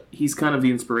 He's kind of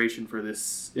the inspiration for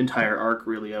this entire arc,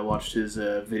 really. I watched his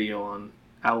video on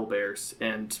owlbears,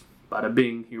 and bada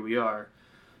bing, here we are.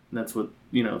 And that's what,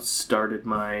 started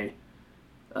my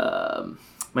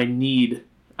my need,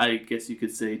 I guess you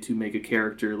could say, to make a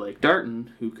character like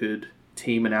Darton, who could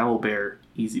tame an owlbear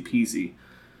easy peasy.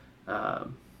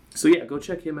 So yeah, go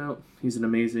check him out. He's an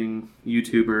amazing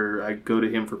YouTuber. I go to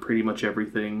him for pretty much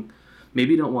everything.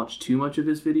 Maybe don't watch too much of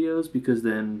his videos, because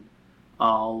then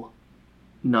I'll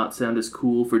not sound as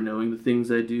cool for knowing the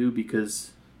things I do,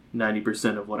 because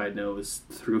 90% of what I know is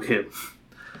through him.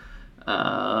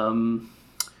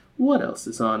 What else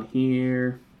is on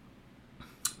here?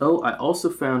 Oh, I also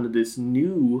found this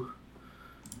new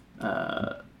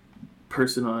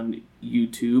person on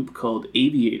YouTube called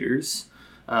Aviators.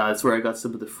 That's where I got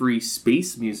some of the free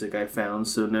space music I found,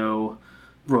 so no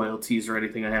royalties or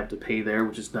anything I have to pay there,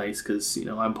 which is nice because,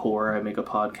 I'm poor. I make a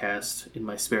podcast in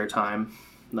my spare time,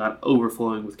 not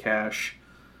overflowing with cash.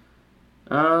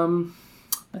 I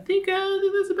think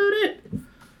that's about it.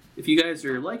 If you guys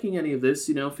are liking any of this,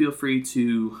 feel free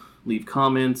to leave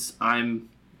comments. I'm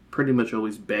pretty much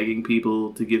always begging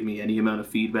people to give me any amount of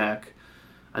feedback.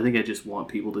 I think I just want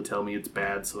people to tell me it's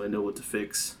bad so I know what to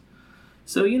fix.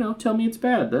 So, tell me it's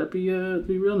bad. That'd be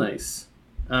real nice.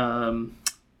 On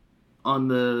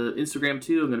the Instagram,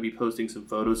 too, I'm going to be posting some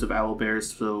photos of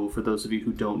owlbears. So for those of you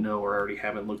who don't know or already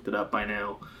haven't looked it up by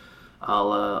now,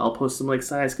 I'll post some,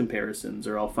 size comparisons,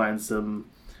 or I'll find some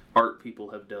art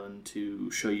people have done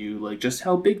to show you, just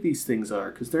how big these things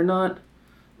are. Because they're not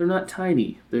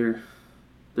tiny. They're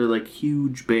like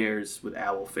huge bears with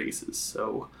owl faces.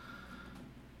 So,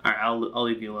 all right, I'll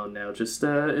leave you alone now. Just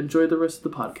enjoy the rest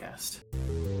of the podcast.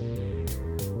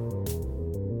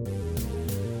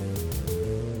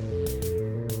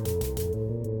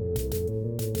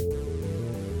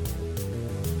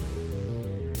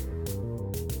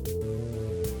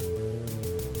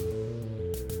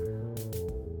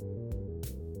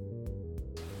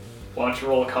 Why don't you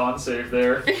roll a con save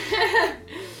there?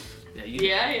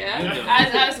 Yeah.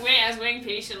 I was waiting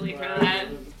patiently for that.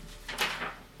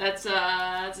 That's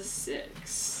a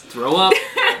 6. Throw up.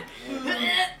 We're gonna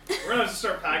have to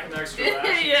start packing extra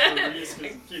rations Yeah. for Reese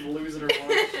because keep losing her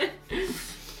lunch.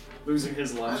 Losing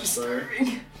his lunch,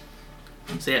 sorry.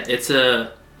 So yeah, it's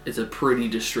a pretty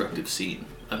destructive scene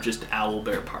of just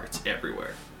owlbear parts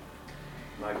everywhere.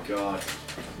 My God.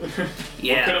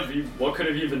 Yeah. What could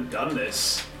have even done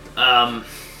this? I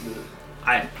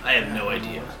have no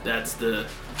idea. That's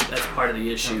part of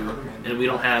the issue, and we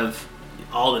don't have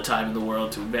all the time in the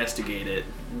world to investigate it.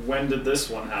 When did this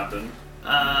one happen?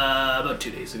 About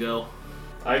 2 days ago.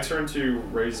 I turn to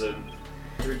Raisin.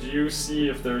 Could you see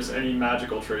if there's any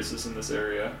magical traces in this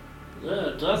area?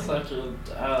 Yeah, just I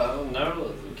don't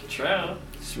know, we could try.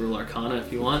 Just roll Arcana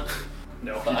if you want.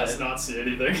 No, he does not see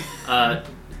anything.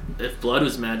 If blood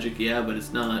was magic, yeah, but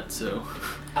it's not, so...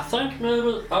 I think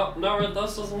maybe... Oh, no,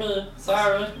 that's just me.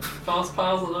 Sorry. False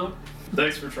positive.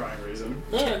 Thanks for trying, Raisin.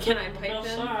 Yeah, Can I pipe no,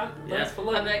 them? sorry. Yeah. Thanks for I'm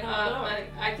letting like, me know.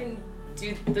 I can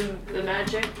do the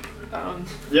magic.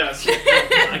 Yes.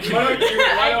 Why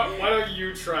don't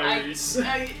you try, Reese?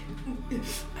 I do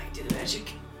the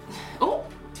magic. Oh,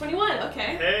 21. Okay.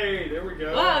 Hey, there we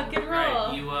go. Wow, good roll.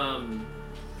 Right,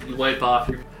 you wipe off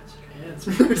your hands.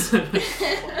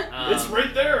 It's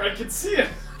right there. I can see it.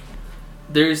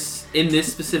 There's in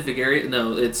this specific area.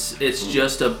 No, it's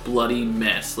just a bloody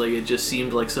mess. Like it just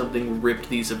seemed like something ripped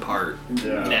these apart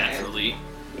Yeah. naturally.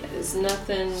 Yeah, there's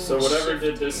nothing. So whatever did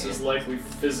shifting this here. is likely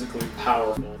physically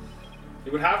powerful.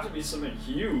 It would have to be something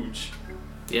huge.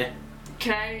 Yeah,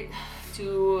 Can I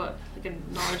do like a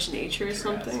knowledge nature or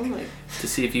something? Like to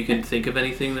see if you can think of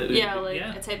anything that. yeah, like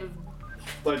a type of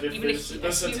Like if Even a this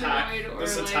humanoid or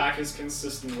this like- attack is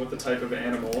consistent with the type of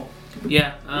animal.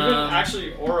 Yeah. Even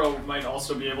actually, Oro might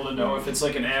also be able to know if it's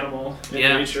like an animal in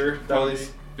Yeah. nature. That Well, would at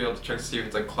least be able to check to see if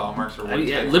it's like claw marks or I what. mean,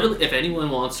 yeah, type. literally, if anyone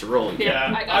wants to roll, be.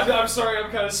 Yeah, Yeah, I'm sorry,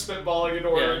 I'm kind of spitballing and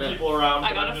ordering Yeah, no. people around. I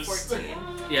but got I'm a just- 14.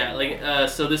 yeah, like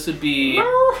so this would be.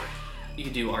 You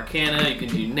can do Arcana, you can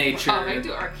do Nature, Oh, I can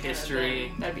do Arcana. History.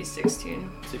 then. That'd be 16.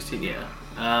 16, yeah.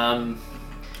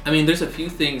 I mean, there's a few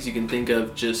things you can think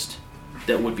of just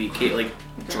that would be like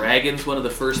dragons. One of the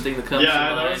first thing that comes to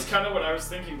Yeah, mind. that was kind of what I was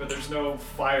thinking, but there's no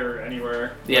fire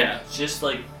anywhere. Yeah, Just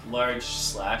like large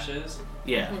slashes.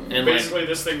 yeah, Mhm. and like Basically,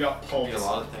 this thing got Could pulped. be a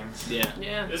lot of things. yeah,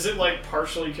 Yeah. Is it like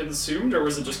partially consumed, or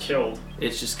was it just killed?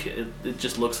 it's just it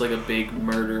just looks like a big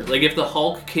murder. Like if the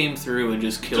Hulk came through and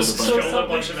just killed Just a bunch killed of a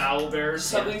bunch of owl bears.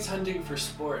 Something's hunting for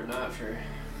sport, not for.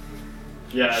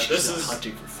 Yeah, She's this not is.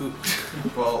 hunting for food.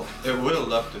 Well, it would have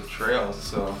left a trail,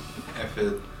 so if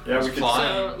it Yeah, was we could-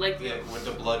 flying, So, like,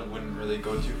 the blood wouldn't really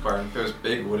go too far. If it was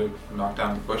big, it would have knocked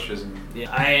down the bushes and. Yeah,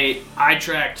 I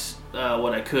tracked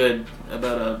what I could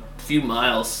about a few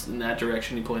miles in that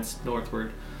direction. He points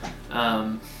northward.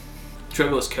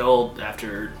 Trevor was killed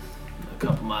after a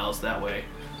couple miles that way.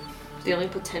 The only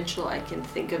potential I can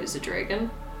think of is a dragon.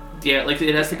 Yeah, like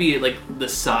it has to be like the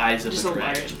size of Just a a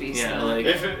dragon. large beast, Yeah, then. like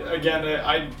If it again, the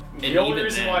And only even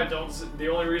reason then- why I don't, the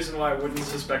only reason why I wouldn't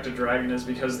suspect a dragon is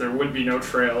because there would be no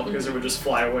trail, because it would just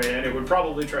fly away, and it would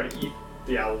probably try to eat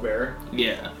the owl bear.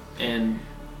 yeah, and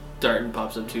Darton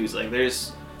pops up too. He's like,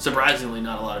 "There's surprisingly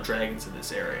not a lot of dragons in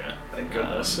this area." Thank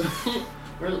goodness.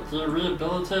 They're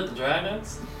rehabilitate the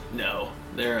dragons? No,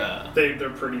 they're They're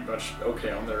pretty much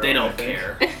okay on their own. they I don't think.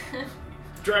 care.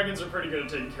 Dragons are pretty good at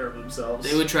taking care of themselves.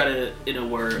 They would try to, in a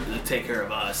word, take care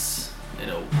of us in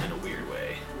a weird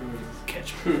way.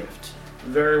 Catch my drift.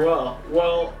 Very well.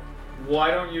 Well,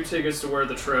 why don't you take us to where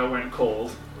the trail went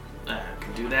cold? I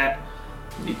can do that.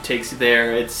 He takes you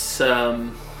there. It's he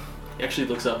actually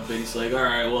looks up a bit. He's like, "All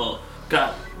right, well,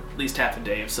 got at least half a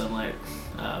day of sunlight.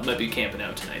 Might be camping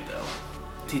out tonight though."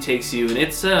 He takes you, and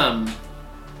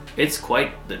it's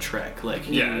quite the trek. Like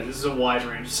Yeah, this is a wide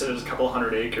range. So there's a couple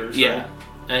hundred acres. yeah, right?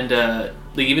 and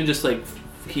like even just like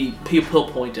he'll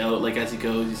point out like as he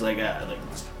goes, he's like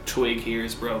this twig here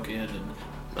is broken,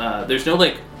 and there's no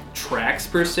like tracks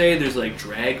per se. There's like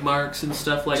drag marks and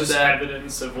stuff like Just that.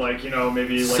 evidence of like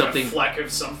maybe like Something- a fleck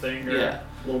of something or Yeah.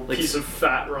 a little Like- piece of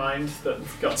fat rind that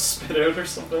got spit out or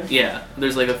something. Yeah,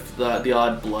 there's like the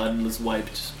odd blood was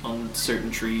wiped on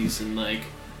certain trees, and like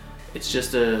it's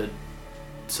just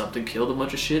something killed a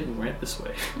bunch of shit and ran this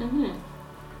way. Mm-hmm.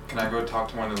 Can I go talk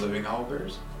to one of the living owl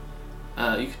bears?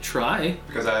 You could try.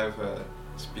 Because I have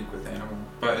speak with animal,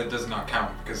 but it does not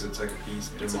count because it's like a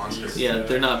beast. They're It's a monsters. beast. Yeah,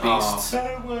 they're not beasts.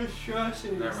 Never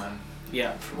mind.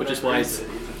 Yeah, which is why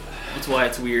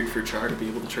it's weird for Char to be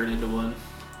able to turn into one.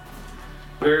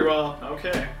 Very well.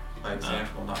 Okay. By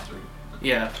example, not to.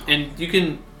 Yeah, and you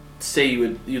can say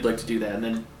you'd like to do that, and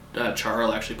then Char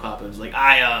will actually pop in. It's like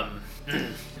I've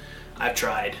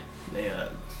tried.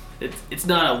 It's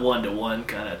not a one-to-one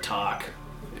kind of talk.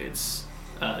 It's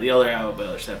the other owl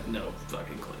bears have no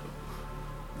fucking clue.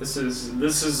 This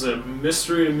is a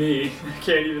mystery to me. I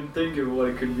can't even think of what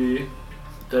it could be.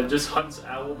 That just hunts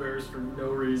owl bears for no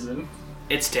reason.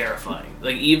 It's terrifying.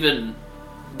 Like even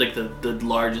like the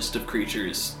largest of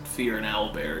creatures fear an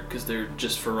owl bear because they're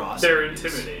just ferocious. They're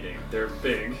intimidating. They're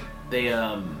big.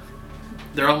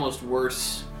 They're almost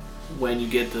worse when you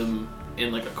get them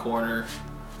in like a corner.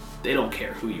 They don't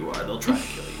care who you are. They'll try to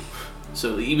kill you.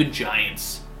 So even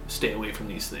giants stay away from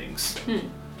these things.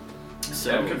 Can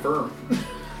So confirm.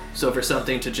 so for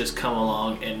something to just come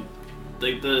along and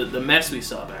like the mess we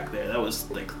saw back there, that was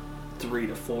like 3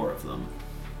 to 4 of them.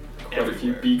 Quite a few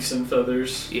everywhere. beaks and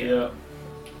feathers. Yeah.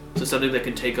 So something that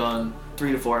can take on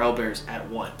 3 to 4 owlbears at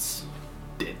once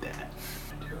did that.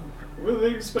 What do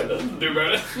they expect us to do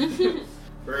about it?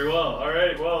 Very well. All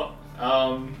right. Well,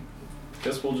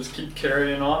 guess we'll just keep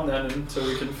carrying on then until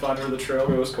we can find where the trail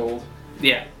goes cold.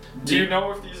 Yeah. Do you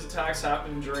know if these attacks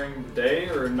happen during the day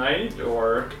or night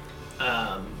or?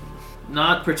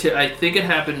 Not I think it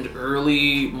happened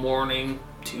early morning,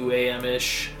 2 a.m.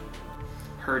 ish.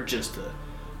 Heard just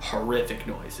horrific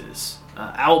noises.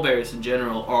 Owlbears in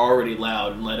general are already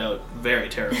loud and let out very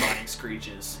terrifying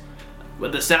screeches.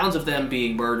 But the sounds of them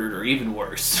being murdered are even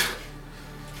worse.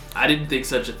 I didn't think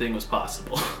such a thing was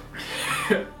possible.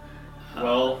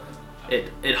 Well,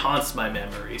 it haunts my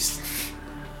memories.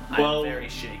 Well, I'm very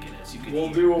shaken, as you can we'll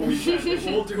hear. do what we can.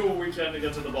 We'll do what we can to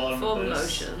get to the bottom Full of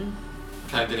this. motion.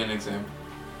 Can I get an example?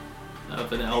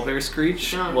 Of an owlbear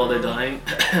screech No, while they're no. dying.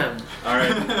 All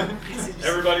right,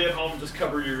 everybody at home, just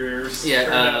cover your ears.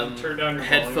 Yeah, turn down your volume.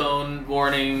 headphone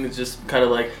warning, just kind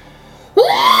of like.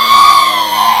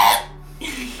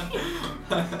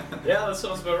 Yeah, that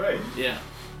sounds about right. Yeah.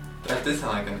 That did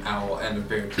sound like an owl and a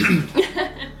bear.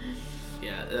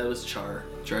 Yeah, that was Char.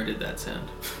 Char did that sound.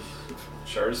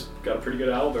 Char's got a pretty good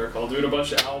owlbear call. Doing a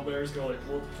bunch of owlbears go like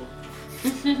whoop, whoop.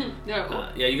 No.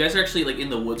 Yeah, you guys are actually like in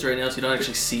the woods right now, so you don't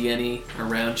actually see any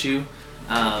around you.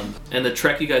 And the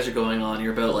trek you guys are going on,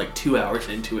 you're about like 2 hours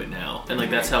into it now, and like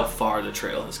that's how far the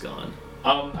trail has gone.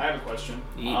 I have a question.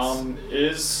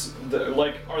 Yes.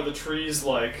 Are the trees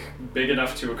like big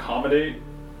enough to accommodate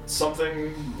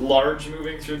something large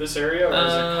moving through this area, or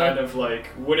is it kind of like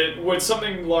would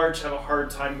something large have a hard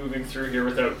time moving through here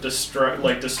without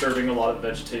disturbing a lot of the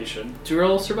vegetation? To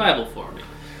roll survival for me.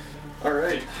 All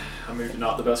right, I'm maybe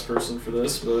not the best person for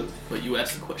this, but But you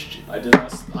asked the question. I did.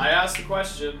 I asked the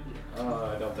question.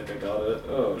 I don't think I got it.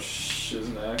 Oh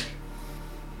shizneck.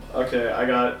 Okay, I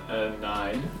got a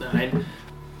 9. 9.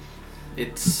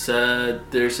 It's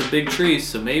there's some big trees,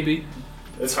 so maybe.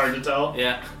 It's hard to tell.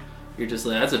 Yeah. You're just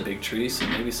like, that's a big tree, so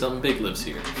maybe something big lives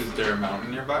here. Is there a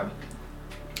mountain nearby?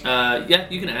 Yeah,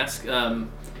 you can ask.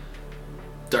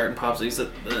 Darton pops. He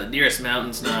said the nearest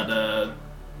mountain's not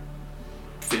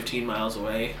 15 miles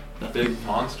away. Big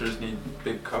monsters need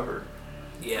big cover.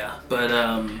 Yeah, but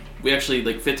we actually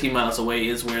like 15 miles away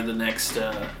is where the next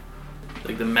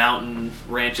like the mountain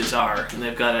ranches are, and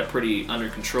they've got it pretty under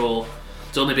control.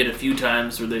 It's only been a few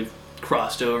times where they've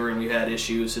crossed over and we've had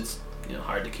issues. It's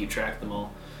hard to keep track of them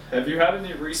all. Have you had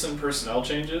any recent personnel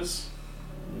changes?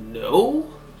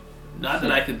 No, not that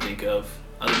I can think of.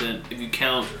 Other than if you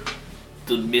count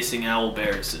the missing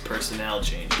owlbears as personnel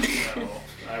change, No,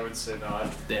 I would say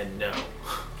not. then no.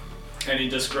 Any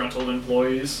disgruntled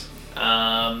employees?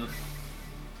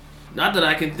 Not that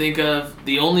I can think of.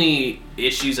 The only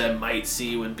issues I might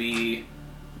see would be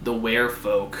the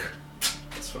werefolk.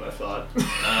 That's what I thought.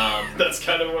 Um, That's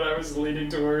kind of what I was leaning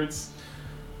towards.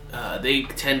 They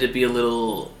tend to be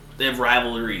they have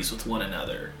rivalries with one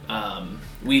another.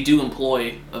 We do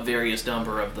employ a various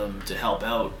number of them to help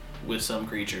out with some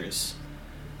creatures,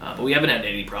 but we haven't had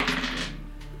any problem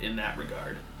in that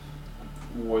regard.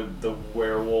 Would the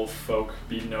werewolf folk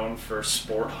be known for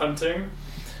sport hunting?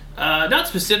 Not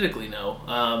specifically,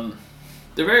 no.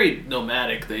 They're very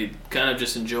nomadic. They kind of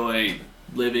just enjoy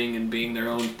living and being their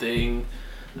own thing.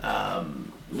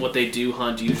 What they do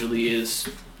hunt usually is,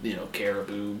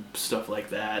 caribou, stuff like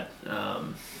that.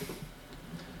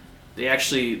 They're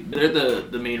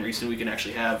the main reason we can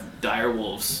actually have dire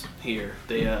wolves here.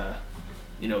 They,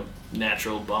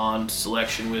 natural bond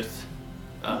selection with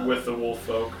With the wolf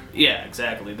folk. Yeah,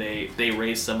 exactly. They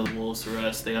raise some of the wolves for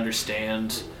us. They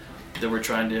understand that we're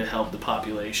trying to help the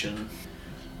population.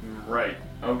 Right.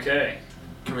 Okay.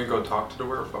 Can we go talk to the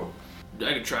werewolf?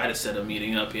 I could try to set a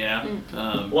meeting up, yeah.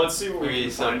 Let's see what we Maybe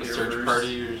can set up find a here search first.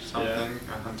 party or something,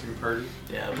 a hunting party.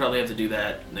 Yeah, we'll probably have to do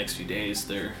that next few days.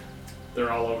 They're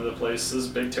all over the place. This is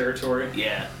big territory.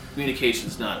 Yeah,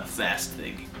 communication's not a fast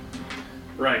thing.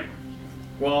 Right.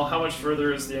 Well, how much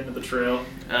further is the end of the trail?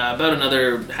 About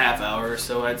another half hour or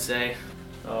so, I'd say.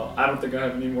 I don't think I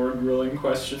have any more grilling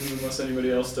questions unless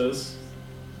anybody else does.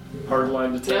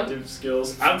 Hardline detective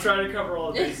skills. I'm trying to cover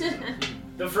all the bases.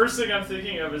 The first thing I'm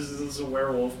thinking of is a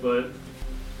werewolf, but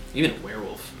Even a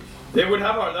werewolf. they would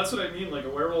have a. That's what I mean. Like a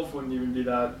werewolf wouldn't even be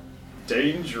that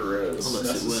dangerous Unless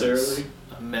necessarily. it was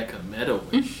a mecha meta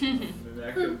witch.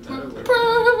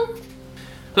 Werewolf.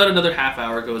 About another half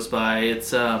hour goes by.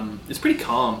 It's pretty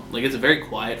calm. Like, it's a very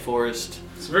quiet forest.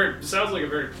 Sounds like a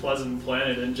very pleasant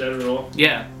planet in general.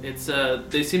 Yeah, it's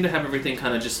they seem to have everything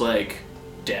kind of just like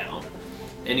down,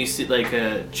 and you see like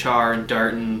Char and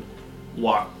Darton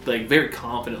walk like very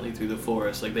confidently through the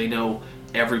forest. Like they know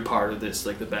every part of this,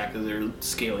 like the back of their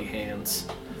scaly hands.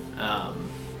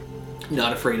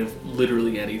 Not afraid of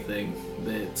literally anything.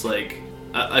 It's like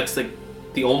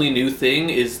the only new thing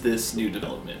is this new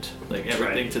development. Like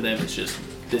everything to them is just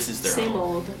this is their Same home.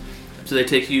 old. So they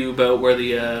take you about where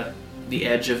the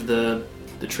edge of the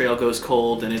trail goes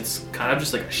cold, and it's kind of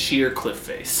just like a sheer cliff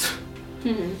face.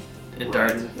 And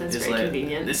Darton That's is very like,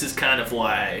 convenient. this is kind of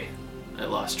why I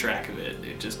lost track of it.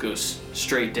 It just goes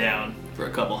straight down for a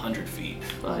couple 100 feet.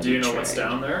 Do you know what's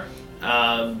down there?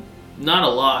 Not a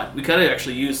lot. We kind of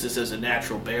actually use this as a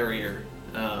natural barrier.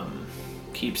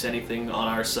 Keeps anything on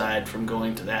our side from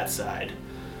going to that side.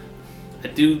 I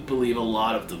do believe a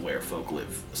lot of the werefolk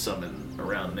live some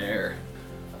around there.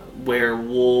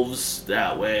 Werewolves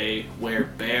that way,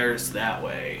 bears that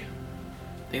way.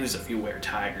 I think there's a few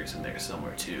were-tigers in there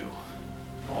somewhere too.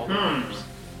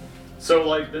 So,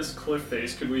 like, this cliff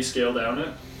face, could we scale down it?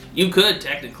 You could,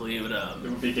 technically, but, It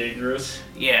would be dangerous.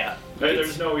 yeah. Right,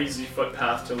 there's no easy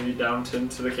footpath to lead down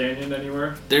into the canyon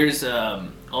anywhere? There's,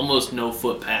 almost no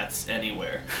footpaths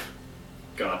anywhere.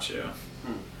 Gotcha.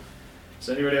 Does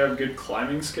anybody have good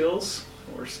climbing skills?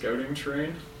 Or scouting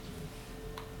terrain?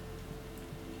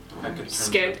 I could turn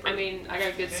Scared. I mean, I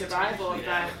got good survival of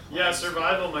that. Yeah,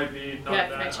 survival might be not Yeah,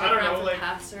 can I bad. check I don't around know, for like,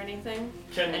 paths or anything?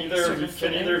 can and either sort of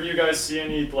fit in? of you guys see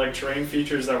any, like, terrain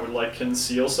features that would, like,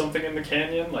 conceal something in the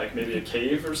canyon? Like, maybe a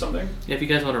cave or something? Yeah, if you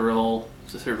guys want to roll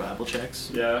the survival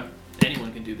checks, Yeah.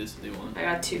 anyone can do this if they want. I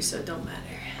got 2, so it don't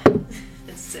matter.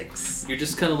 It's 6. You're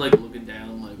just kind of like looking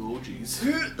down, like, oh jeez.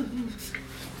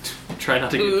 Try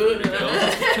not to get further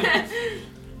down.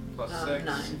 plus 6.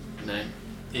 9. 9,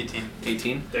 18.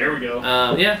 18. There we go.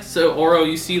 Yeah, so Oro,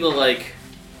 you see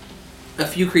a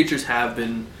few creatures have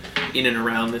been in and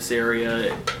around this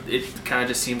area. It kind of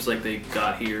just seems like they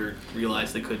got here,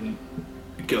 realized they couldn't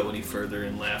go any further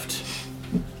and left.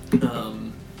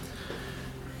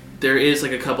 There is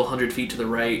like a couple 100 feet to the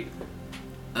right,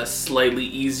 a slightly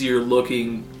easier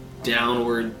looking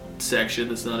downward section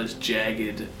that's not as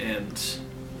jagged and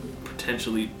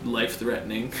potentially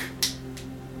life-threatening.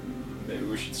 Maybe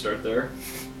we should start there.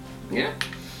 Yeah.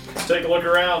 Let's take a look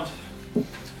around.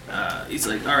 He's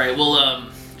like, alright, we'll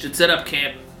should set up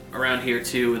camp around here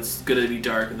too. It's gonna be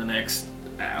dark in the next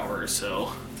hour or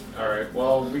so. Alright,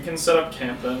 well, we can set up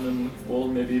camp then, and we'll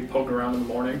maybe poke around in the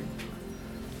morning.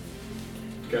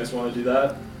 You guys want to do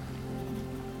that?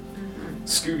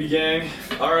 Scooby Gang.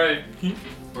 Alright,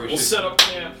 Or we'll should set up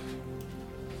camp.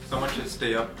 someone should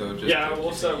stay up though, just Yeah, to we'll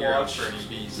keep set an ear out watch. for any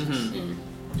beasts.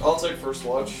 Mm-hmm. I'll take first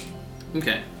watch.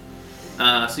 Okay.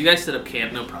 So you guys set up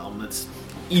camp, no problem. That's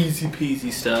easy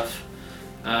peasy stuff.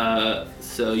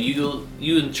 So you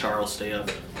and Charles stay up.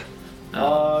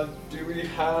 Do we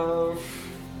have...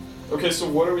 Okay, so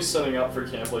what are we setting up for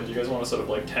camp? Like, do you guys want to set up,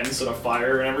 like, tents and a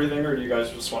fire and everything, or do you guys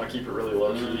just want to keep it really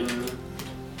low-key?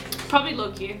 Probably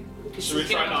low-key. Should we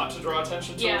try not to draw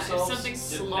attention to Yeah, if ourselves? something's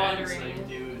Depends, slaughtering. like,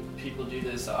 do people do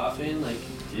this often? Like,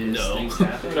 No. things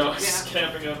happen? No, it's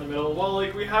camping out in the middle. Well,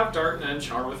 like, we have Darton and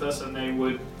Char with us, and they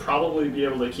would probably be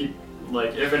able to keep,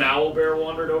 like, if an owl bear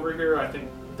wandered over here, I think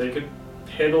they could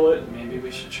handle it. Maybe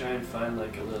we should try and find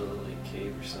like a little like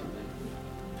cave or something.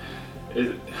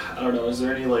 I don't know, is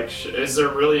there any, like, is there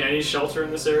really any shelter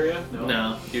in this area?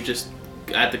 No, you're just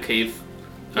at the cave.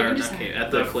 Yeah, Or we not just- cave,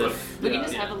 at the cliff. We can Yeah.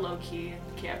 just have a low-key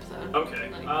camp though. Okay,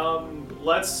 Like,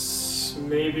 let's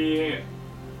maybe,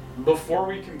 before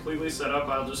we completely set up,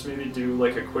 I'll just maybe do,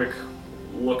 like, a quick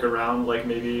look around, like,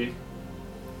 maybe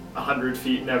 100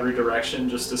 feet in every direction,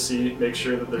 just to make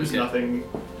sure that there's Okay. nothing.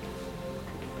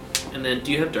 And then,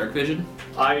 do you have dark vision?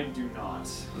 I do not.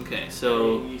 Okay,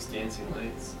 so We use dancing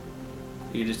lights.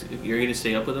 you're gonna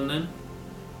stay up with him then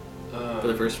for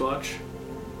the first watch?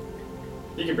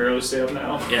 He can barely stay up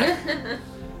now. Yeah.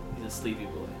 He's a sleepy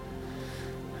boy.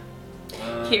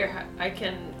 Here, I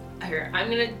can. Here, I'm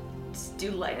gonna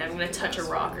do light. I'm gonna touch a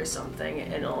rock or something,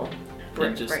 and it'll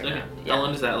Then just brighten okay. up. How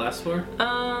long does that last for?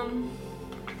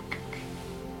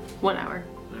 1 hour.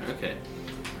 Okay.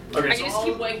 Okay, I so can just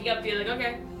keep waking up, being like,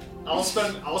 okay. I'll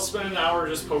spend an hour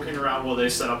just poking around while they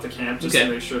set up the camp, just Okay.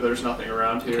 to make sure there's nothing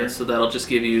around here. Okay, so that'll just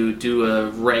do a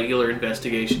regular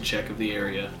investigation check of the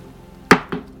area.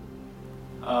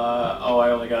 I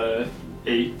only got a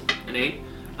 8. An 8.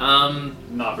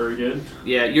 Not very good.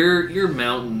 Yeah, you're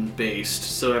mountain based,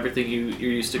 so everything you're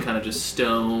used to kind of just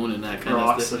stone and that kind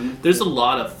Rocks of stuff. and There's a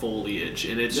lot of foliage,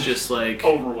 and it's just like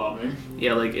overwhelming.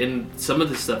 yeah, like and some of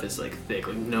this stuff is like thick,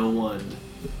 like no one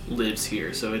lives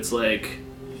here, so it's like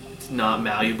it's not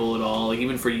malleable at all. Like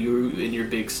even for you in your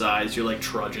big size, you're like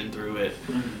trudging through it.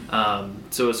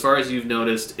 So as far as you've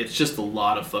noticed, it's just a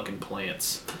lot of fucking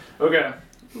plants. Okay,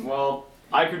 well,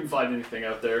 I couldn't find anything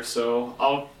out there, so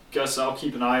I'll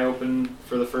keep an eye open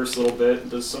for the first little bit.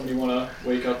 Does somebody want to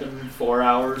wake up in 4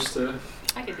 hours to...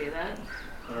 I could do that.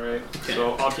 Alright, Okay.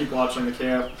 so I'll keep watching the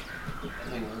camp.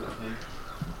 Hang on, okay.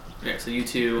 Yeah, so you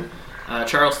two,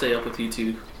 Charles, stay up with you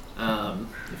two.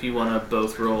 If you want to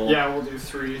both roll. Yeah, we'll do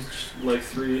 3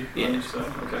 Yeah. on each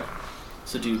side. Okay.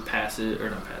 So do pass it or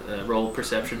not pass roll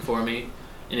perception for me.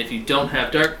 And if you don't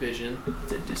have dark vision,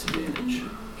 it's a disadvantage.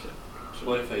 So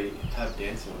what if I have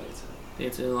dancing lights?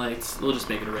 Dancing lights, we'll just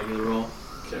make it a regular roll.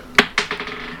 Okay.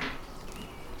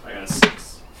 I got a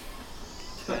 6.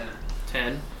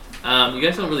 10. You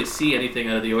guys don't really see anything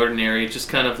out of the ordinary. It's just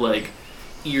kind of like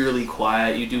eerily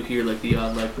quiet. You do hear like the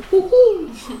odd like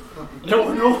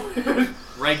No.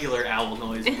 regular owl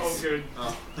noises.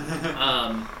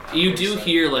 Oh, good. You do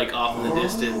hear like off in the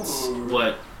distance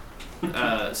what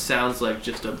sounds like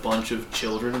just a bunch of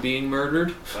children being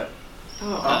murdered. What?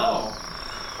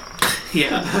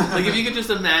 Yeah, like if you could just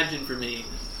imagine for me,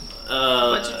 A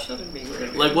bunch of children being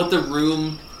murdered. like what the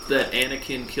room that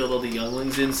Anakin killed all the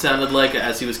younglings in sounded like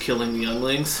as he was killing the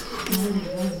younglings.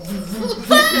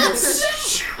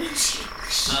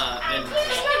 And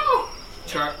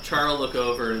Char will look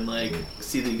over and like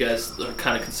see that you guys are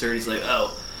kind of concerned. He's like,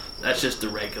 "Oh, that's just the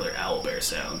regular owlbear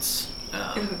sounds."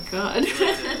 Oh god.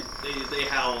 They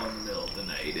howl in the middle of the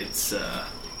night. It's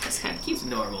That's kind of cute. it's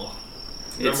normal.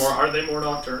 Are they more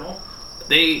nocturnal?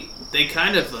 They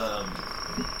kind of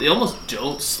they almost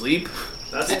don't sleep.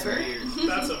 That's Ever. weird.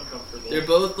 That's uncomfortable. They're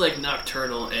both like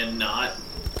nocturnal and not.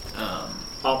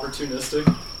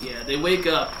 Opportunistic. Yeah, they wake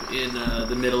up in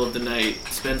the middle of the night,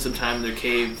 spend some time in their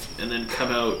cave, and then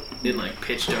come out in like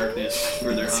pitch darkness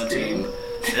for their hunting.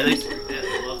 And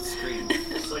they love to scream.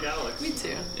 Just like Alex. Me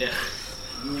too. Yeah.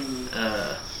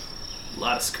 A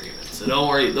lot of screaming. So don't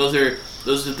worry. Those are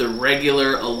the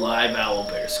regular alive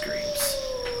owlbear screams.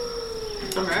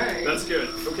 Alright. That's good.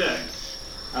 Okay.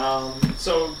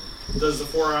 So does the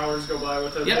 4 hours go by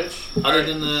without Yep. a hitch? Other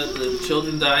than the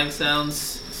children dying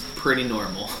sounds, it's pretty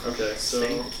normal. Okay,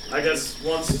 so I guess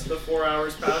once the 4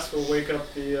 hours pass, we'll wake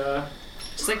up the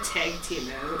Just like tag team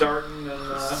out. Darton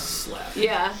and Slap.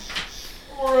 Yeah.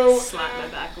 Oro. Slap my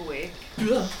back awake.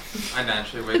 I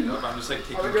naturally wake up. I'm just like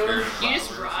taking care of flowers. You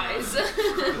just rise.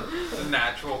 The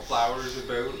natural flowers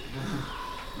about.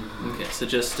 Okay, so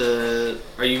just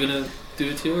are you gonna do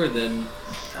it too, or then?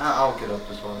 I'll get up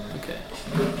as well. Okay,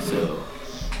 so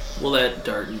we'll let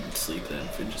Darton sleep then,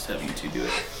 and just have you two do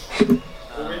it.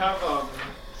 Well, we have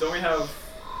don't we have?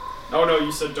 Oh no,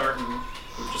 you said Darton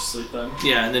would just sleep then.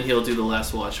 Yeah, and then he'll do the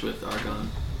last watch with Argon.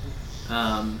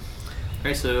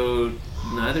 Alright, so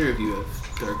neither of you have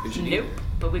dark vision Nope. either.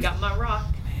 But we got my rock.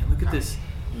 Man, look at this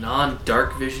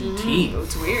non-dark vision team. Oh,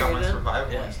 it's weird. Got my Huh?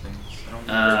 survival Yeah. instincts.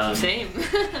 I don't Same.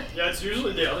 Yeah, it's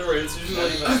usually the other way. It's usually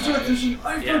like I have dark vision.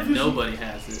 I have Yeah, dark vision. nobody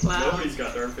has it. Wow. Nobody's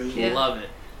got dark vision. Yeah. Love it.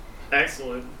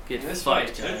 Excellent. Get This fight,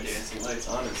 fight good guys. dancing lights,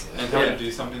 honestly. And if I were to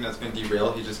do something that's gonna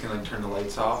derail, he just gonna like turn the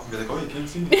lights off and be like, "Oh, you can't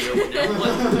see me."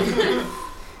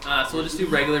 So we'll just do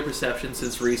regular perception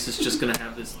since Reese is just gonna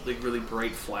have this like really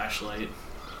bright flashlight.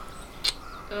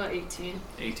 18.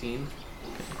 18.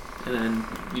 Okay. And then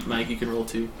Mike, you can roll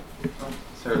 2.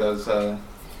 Sarah does.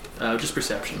 Just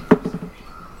perception.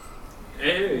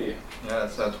 Hey. Yeah,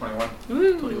 that's 21.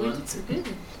 Ooh, 21. we did so good.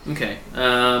 Okay.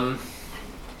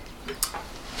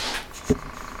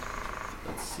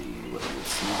 Let's see what we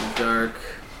see in the dark.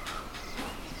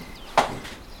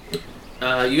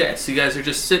 You guys are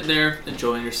just sitting there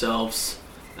enjoying yourselves,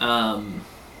 and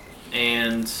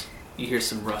you hear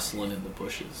some rustling in the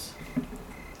bushes.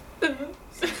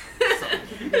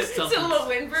 It's a little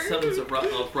windbird. Something's a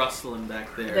rustling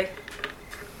back there. Like,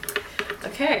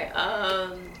 okay,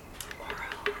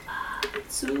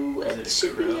 so what Is it a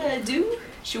should we crow? do?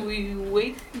 Should we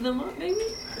wake them up maybe?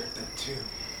 I heard that too.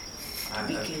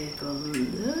 We I could go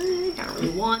look. I don't really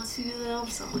want to though,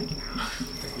 so I'm like,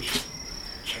 think we should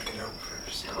check it out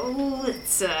first. oh,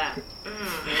 it's Ooh, No,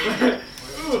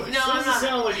 this I'm doesn't not.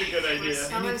 sound like a good idea.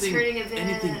 Someone's hurting a bit.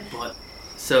 Anything but.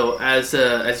 So as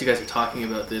you guys are talking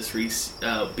about this, Reese,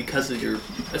 because of your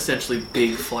essentially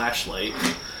big flashlight,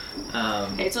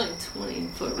 Hey, it's only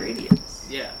 20-foot radius.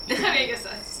 yeah, I mean, I guess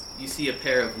that's. you see a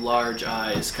pair of large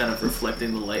eyes kind of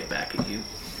reflecting the light back at you.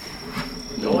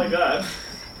 Don't like that.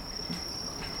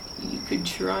 You could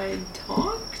try and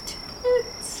talk to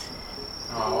it.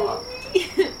 Aw.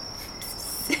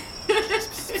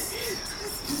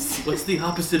 What's the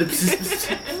opposite of? It's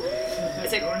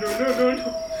like, No.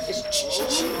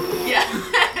 just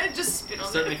yeah, just spit on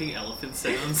Start it. making elephant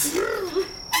sounds.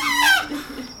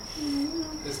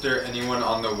 Is there anyone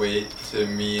on the way to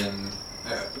me and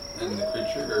the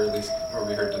creature, or at least where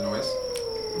we heard the noise?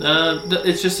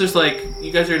 It's just there's like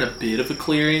you guys are in a bit of a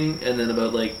clearing, and then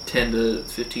about like 10 to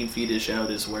 15 feet-ish out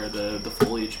is where the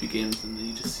foliage begins, and then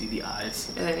you just see the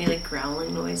eyes. Are there any like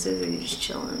growling noises, or are you just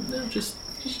chilling? No, just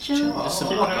Just chilling. Just some-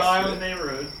 Keeping an eye on the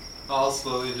neighborhood. I'll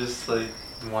slowly just like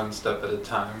one step at a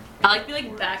time. I like be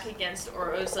like back against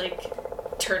Oro's like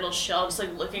turtle shell, just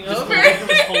like looking just over.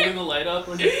 holding the light up.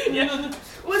 Yeah.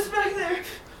 What's back there?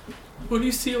 What do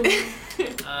you see over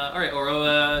all right,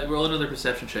 Oro, roll another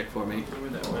perception check for me.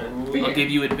 I'll give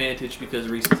you advantage because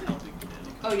Reese is helping.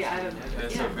 Oh yeah, I have Okay,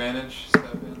 so yeah. advantage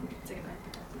 7. Take it back.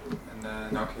 And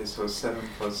then, okay, so 7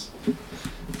 plus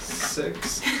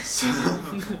 6. So,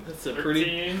 That's a pretty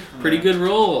 13. pretty good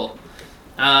roll.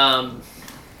 kind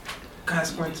of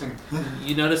squinting.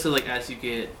 You notice that like as you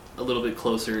get a little bit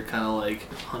closer, it kind of like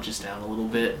hunches down a little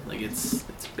bit, like it's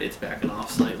backing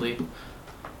off slightly.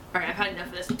 Alright, I've had enough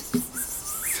of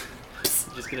this.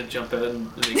 I'm just gonna jump out and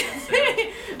make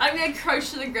that sound. I'm gonna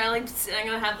crouch to the ground like and I'm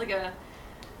gonna have like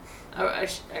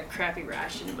a crappy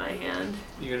ration in my hand.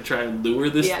 You're gonna try and lure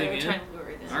this yeah, thing I'm in. gonna try and lure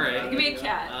it in. Alright. Give me a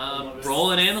cat.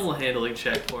 Roll an animal handling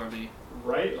check for me.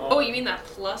 Right on. Oh, you mean that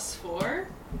 +4?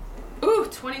 Ooh,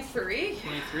 23.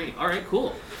 23. All right,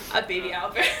 cool. A baby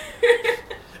owlbear.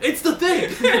 It's the thing.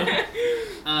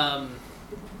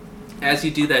 As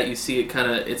you do that, you see it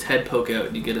its head poke out,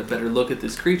 and you get a better look at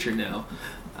this creature now.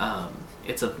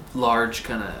 It's a large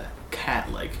kind of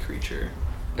cat-like creature,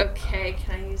 Okay,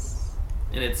 can I use?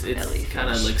 and it's Jellyfish. kind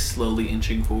of like slowly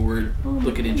inching forward,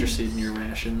 looking interested in your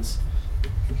rations.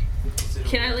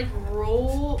 Can I like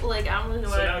roll? Like I don't really know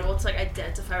what So I now- roll to like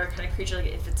identify what kind of creature.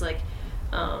 Like if it's like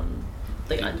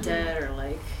undead or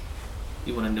like.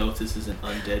 You want to know if this is an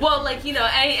undead? Well, like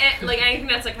anything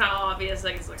that's like kind of obvious.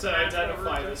 Like it's like. To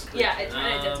identify this creature. Yeah, it's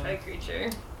trying to identify a creature.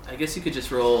 I guess you could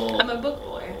just roll. I'm a book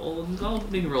boy. I'll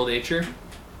maybe roll nature.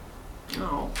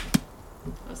 Oh.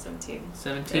 17.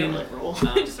 17. I don't like roll.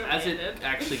 Just As it random.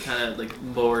 actually kind of like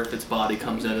lower its body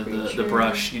comes out of the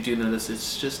brush, you do notice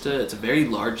it's just it's a very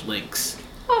large lynx.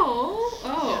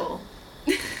 Oh.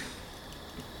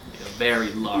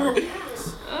 Very large.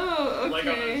 Oh, Like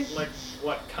okay. like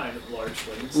what kind of large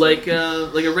wings? Like a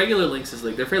regular lynx is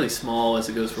like they're fairly small as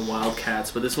it goes for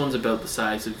wildcats, but this one's about the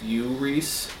size of you,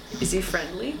 Reese. Is he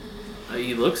friendly?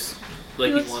 He looks like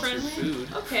he looks wants friendly? your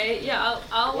food. Okay, yeah,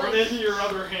 I'll Or like. maybe your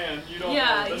other hand. You don't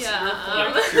Yeah, know. This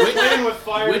yeah, You're playing with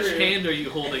fire. Which here. hand are you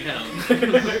holding out?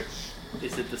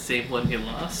 Is it the same one you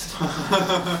lost?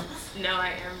 No, I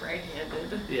am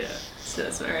right-handed, Yeah. so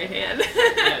that's my right hand.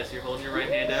 Yes, you're holding your right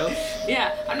hand out.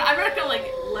 Yeah, I'm not gonna like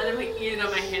let him eat it on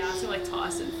my hand. I'm just gonna like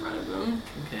toss it in front of him.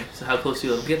 Okay, so how close do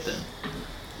you let him get then?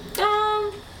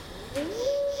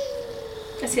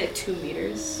 I say like 2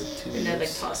 meters. 2 And then, like,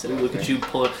 meters. toss it Ooh, look over. at you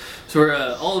pull it. So for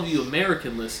all of you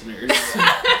American listeners,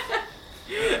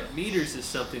 meters is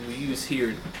something we use here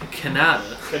in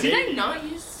Canada. Did I not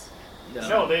use?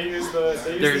 No, they use the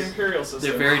They're- imperial system.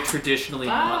 They're very traditionally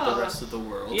not the Wow. rest of the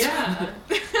world. Yeah.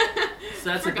 So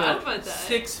that's Forgot about about that.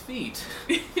 6 feet.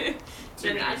 2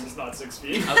 Then meters is not 6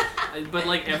 feet. But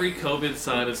like every COVID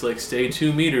sign is like stay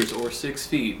 2 meters or 6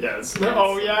 feet. Yeah.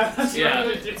 Oh yeah. That's Yeah.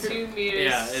 right. they do. 2 meters.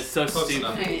 Yeah, it's so Close stupid.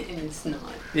 enough. It's not.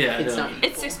 Yeah, It's no. not.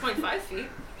 It's 6.5 feet.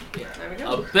 Yeah. There we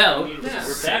go. About Yeah.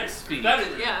 6 feet.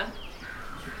 Yeah.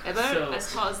 About So,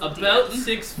 as tall as the about DM.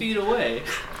 6 feet away.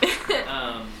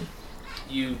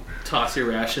 You toss your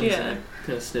rations Yeah. and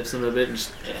kind of sniffs them a bit and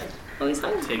just Oh, he's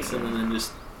hungry. takes them and then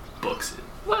just books it.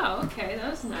 Wow, okay,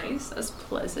 that was nice. That was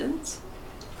pleasant.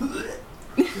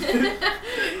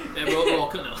 And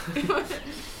roll, no.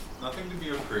 Nothing to be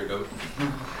afraid of.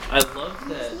 I love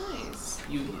that Nice.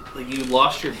 you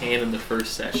lost your hand in the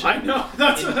first session. I know.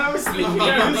 That's what I was You, thinking.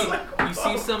 I was like, you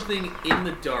see something in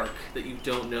the dark that you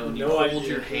don't know, and you No hold idea.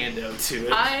 your hand out to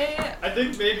it. I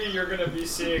think maybe you're gonna be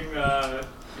seeing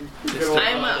good old,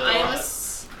 I'm a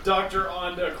Dr.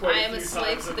 Onda quite I a am a few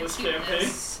slave times to in the this campaign.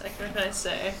 cuteness. What can I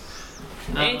say?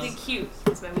 Uh, Anything cute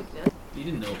is my weakness. You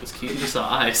didn't know it was cute. You just saw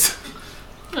eyes.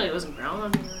 Well, it wasn't brown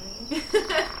on me or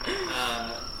anything.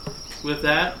 With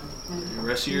that, the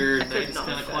rest of your I could night is not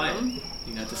kind of fit quiet. him.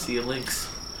 You got to see a lynx.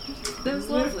 That was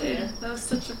lovely. That was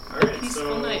such a Alright, peaceful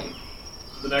so night.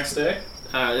 the next day.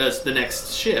 That's the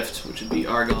next shift, which would be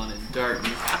Argon and Darton.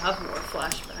 I'll have more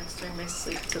flashbacks during my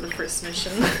sleep to the first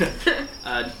mission.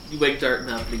 You wake Darton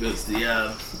up and he goes,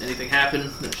 anything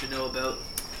happen that you should know about?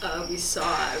 We saw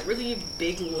a really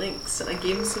big lynx and I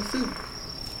gave him some food.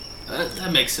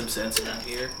 That makes some sense around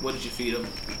here. What did you feed him?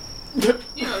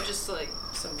 You know, just like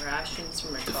some rations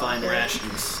from my Define coffee.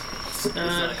 rations. It's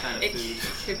not a kind of It food.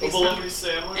 could A be some. bologna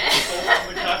sandwich sold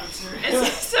from the cafeteria. And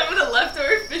some of the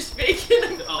leftover fish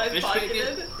bacon Oh, I fish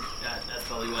pocketed. bacon? That's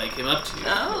probably why I came up to you.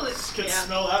 Oh, Just can yeah.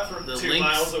 smell that from The 2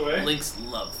 miles away. lynx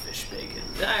love fish bacon.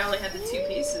 I only had the 2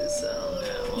 pieces, so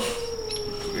Yeah,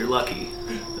 well, you're lucky.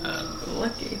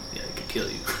 lucky. Yeah, it could kill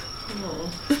you. Oh.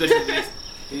 Especially these.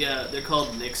 Yeah, they're called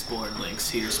Nyxborn lynx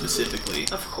here specifically.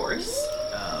 Of course.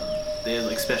 They have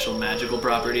like special magical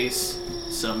properties.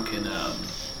 Some can,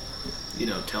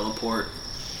 teleport.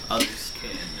 Others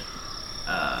can,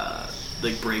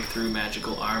 like break through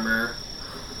magical armor.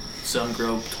 some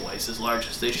grow twice as large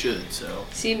as they should. So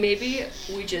See, maybe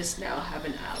we just now have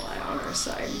an ally on our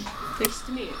side. Thanks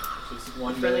to me. Just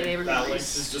one Friendly day, neighborhood Alex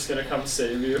race. is just gonna come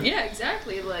save you. Yeah,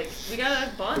 exactly. Like, we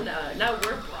gotta bond now. Now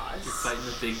we're you're bras. fighting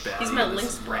the big bad. He's my this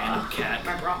lynx bra. random cat.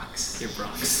 My Brox. Your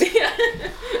Bronx. Yeah.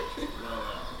 Well,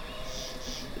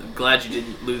 I'm glad you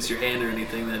didn't lose your hand or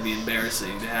anything. That'd be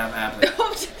embarrassing to have happen.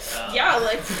 Yeah,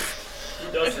 like,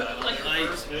 He does that on the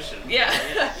first mission. yeah.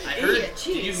 I heard. Idiot,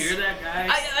 Did you jeez. hear that guy?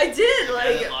 I did, The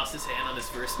guy that like, lost his hand on his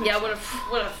first mission. yeah, what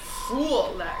a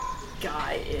fool that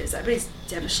guy is. I bet he's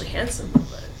devilishly handsome,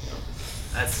 but,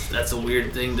 That's a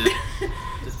weird thing to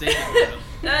think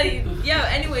about. yeah,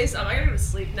 anyways, I gotta go to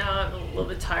sleep now. I'm a little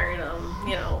bit tired.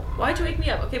 Why'd you wake me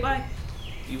up? Okay, bye.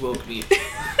 You woke me.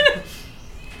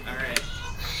 All right.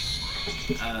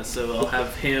 So I'll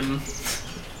have him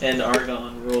and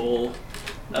Argon roll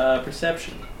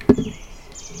perception.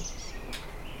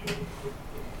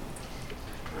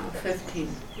 15.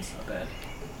 It's not bad.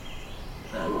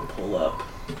 I will pull up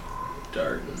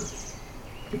Darden.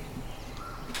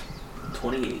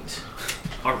 28.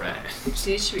 All right.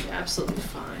 She should be absolutely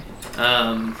fine.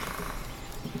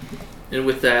 And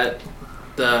with that,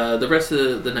 the rest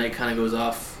of the night kind of goes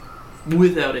off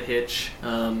without a hitch.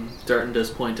 Darton does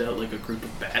point out like a group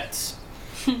of bats.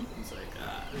 He's like,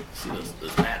 see those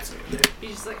bats over there.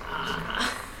 He's just like,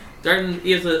 ah. Darton, he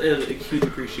has a acute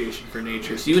appreciation for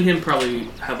nature. So you and him probably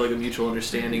have like a mutual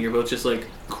understanding. You're both just like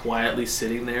quietly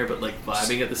sitting there, but like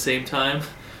vibing at the same time.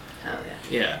 Hell yeah.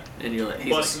 Yeah, and you're like,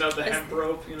 he's Busting like, out the hemp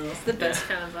rope, you know. It's the best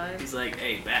Yeah. kind of vibe. he's like,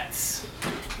 hey, bats.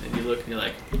 And you look and you're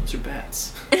like, those are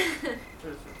bats. Those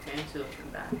are fancy looking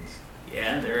bats.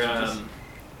 Yeah, they're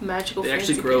Magical they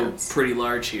fancy actually grow pants. pretty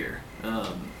large here. Not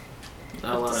a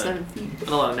Up to lot 7 of feet. not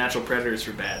a lot of natural predators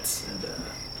for bats, and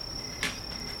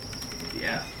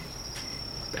yeah,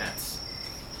 bats.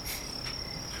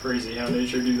 Crazy how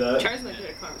nature do that. Char's not good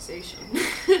at conversation.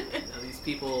 Now these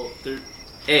people, they're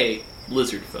A,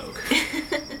 lizard folk.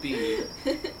 B,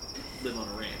 live on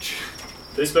a ranch.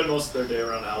 They spend most of their day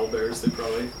around owlbears. They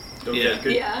probably don't Yeah. get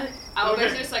good. Yeah. Owlbears Okay.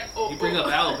 are just like, oh. You bring oh. up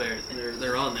owlbears,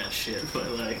 they're on that shit, but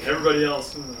like, Everybody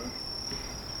else.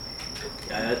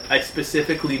 I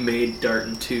specifically made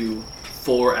Darton 2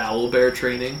 for owlbear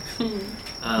training.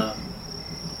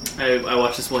 I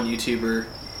watched this one YouTuber,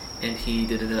 and he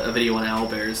did a video on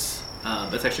owlbears.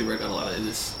 That's actually where I got a lot of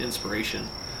this inspiration.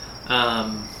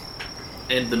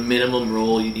 And the minimum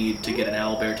role you need to get an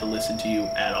owlbear to listen to you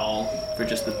at all, for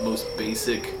just the most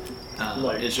basic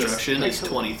Like, instruction, just- is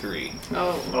 23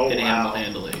 Oh. Oh in animal wow.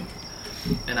 handling.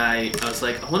 And I was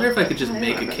like, I wonder if I could just I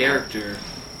make a remember character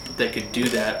that could do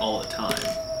that all the time.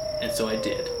 And so I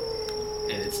did.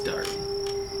 And it's Darton.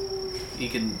 He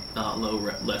can not low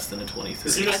less than a 23.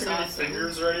 Is he missing That's any awesome.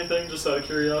 fingers or anything? Just out of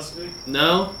curiosity.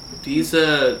 No, he's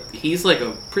like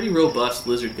a pretty robust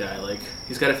lizard guy. Like,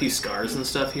 he's got a few scars and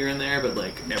stuff here and there, but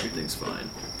like everything's fine.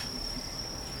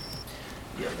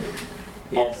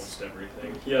 Almost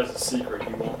everything. He has a secret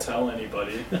he won't tell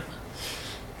anybody.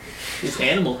 His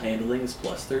animal handling is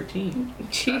plus 13.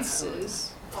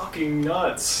 Jesus. Fucking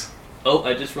nuts. Oh,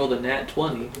 I just rolled a nat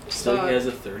 20, so Fuck. he has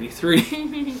a 33.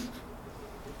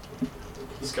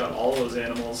 He's got all those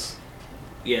animals.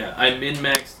 Yeah, I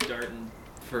min-maxed Darton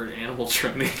for animal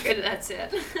training. And that's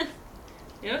it.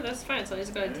 That's fine. That's all he's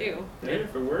got to do. Hey,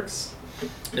 if it works.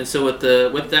 And so with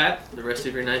that, the rest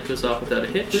of your night goes off without a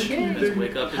hitch. You guys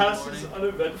wake up in the Passes morning.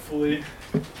 uneventfully.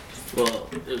 Well,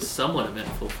 it was somewhat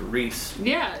eventful for Reese.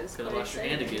 Yeah, it's Could have quite lost your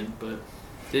hand exciting. again, but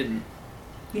didn't.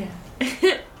 Yeah.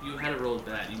 You had it rolled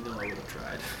bad. You know I would have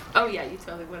tried. Oh yeah, you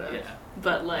totally would have. Yeah,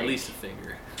 But like, at least a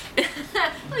finger.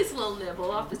 at least a little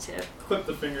nibble off the tip. Clip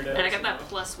the fingernails. And I got that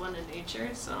 +1 in nature,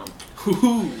 so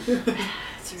Woohoo!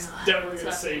 it's really Definitely gonna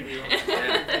tough. save you.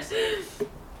 Yeah.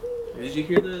 Did you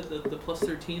hear the plus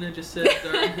 13 I just said,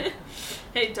 Darton?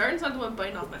 Hey, Darton's not the one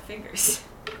biting off my fingers.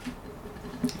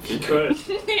 He could.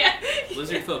 Yeah.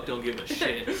 Lizard folk don't give a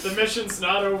shit. The mission's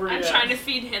not over I'm yet. trying to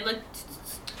feed him like.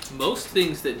 Most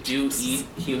things that do eat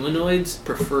humanoids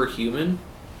prefer human.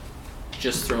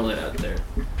 Just throwing it out there.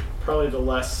 Probably the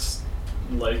less,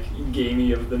 like,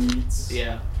 gamey of the meats.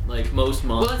 Yeah, like most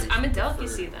Well, monsters. I'm a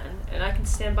delicacy then, and I can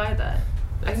stand by that.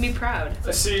 I can be proud.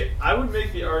 See, I would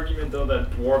make the argument though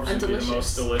that dwarves would be the Undelicious.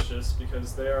 most delicious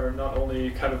because they are not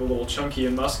only kind of a little chunky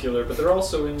and muscular, but they're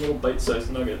also in little bite-sized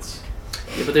nuggets.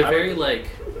 Yeah, but they're I very would-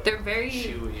 like They're very.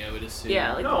 chewy, I would assume.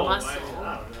 Yeah, like no, muscle.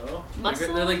 I don't know.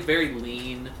 Muscle. They're like very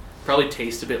lean. Probably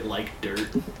taste a bit like dirt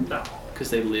No. because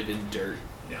they live in dirt.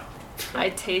 No. I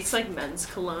taste like men's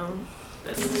cologne.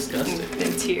 That's disgusting.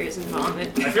 And tears and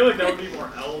vomit. I feel like that would be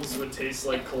more elves would taste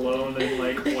like cologne and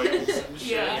like oils and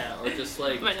shit. Yeah. Or just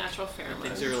like My natural pheromones.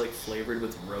 things are like flavored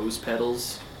with rose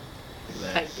petals.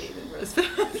 Like I that. bathe in rose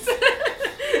petals.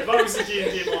 If I was a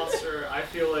D&D monster, I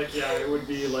feel like, yeah, it would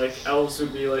be like, elves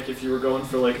would be like if you were going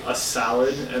for like a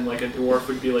salad, and like a dwarf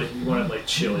would be like you wanted like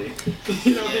chili.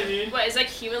 You know what I mean? What, is like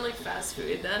human like fast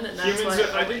food then? And that's Humans, why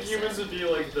I everyone think likes humans it? would be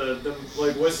like the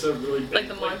like what's the really big Like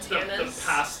the the Montanas?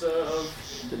 pasta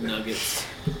of The nuggets.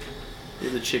 They're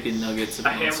the chicken nuggets of a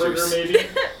hamburger monsters. maybe.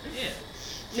 Yeah.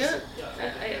 Yeah. Yeah, like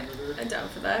a hamburger. I'm down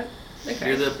for that. Okay.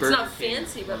 You're the It's Burger not King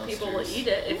fancy, but people will monsters. eat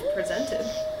it if presented.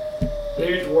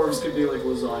 Maybe dwarves could be like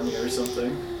lasagna or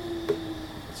something.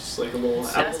 It's just like a little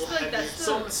That's apple like- heavy. that's the-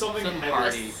 Something Some heavy.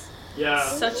 hearty. Yeah.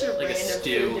 Such a Like a random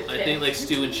stew. food to I think pick. like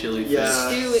stew and chili. Yeah.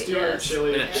 Stew, or yes.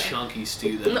 chili. And a chunky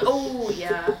stew though. No, oh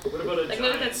yeah. What about a Like giant?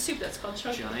 look at that soup that's called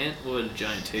chunky. Giant? What would a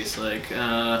giant taste like?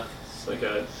 It's like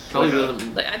a Probably like a-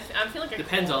 doesn't. Like I feel like a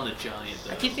Depends corn- on the giant I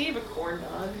though. keep thinking of a corn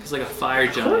dog. It's like a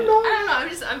fire Corn giant. dog? I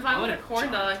don't know. I'm How fine would with a a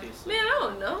corn dog. giant taste Man, I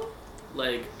don't know.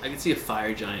 Like I can see a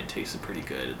fire giant tasting pretty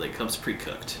good. It like comes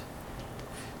pre-cooked.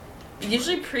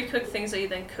 Usually pre-cooked things that you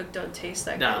then cook don't taste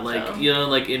that Nah, good. like though. you know,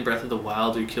 like in Breath of the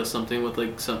Wild, you kill something with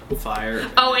like some fire.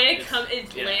 Oh, and it's-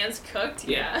 it yeah. lands cooked.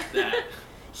 Yeah, Yeah. that.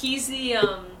 He's the I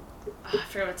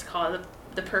forget what it's called.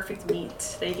 The perfect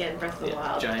meat they get in Breath of the Yeah,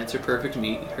 Wild. giants are perfect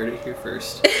meat. You heard it here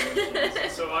first.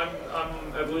 So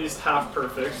I'm at least half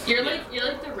perfect. You're like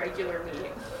the regular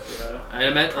meat. Yeah. I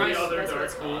meant The like other That's what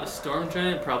it's dark a meat. storm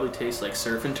giant probably tastes like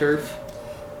surf and turf.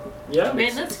 Yeah.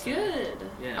 Man, that's good.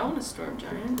 Yeah. I want a storm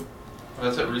giant. Well,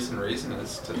 that's what recent raisin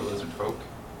is to the lizard folk.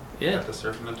 Yeah. At the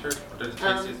surf and the turf. What did it taste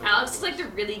like? Alex is like the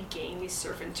really gamey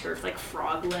surf and turf, like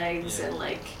frog legs Yeah. and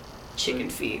like chicken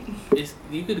feet.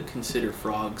 You could consider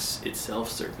frogs itself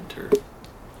surf and turf.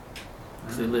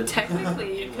 'Cause they live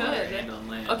Technically, you in water could. and on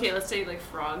land. Okay, let's say like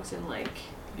frogs and like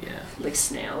Yeah.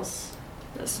 snails.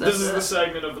 That's This is it. the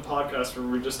segment of the podcast where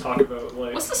we just talk about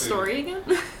like. What's the story again?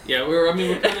 Yeah, we're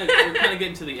kind of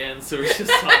getting to the end, so we're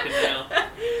just talking now.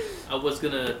 I was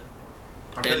gonna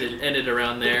end it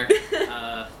around there.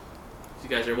 You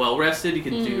guys are well rested. You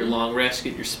can do your long rest,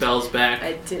 get your spells back.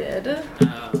 I did.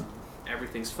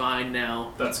 Everything's fine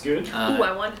now. That's good. Ooh,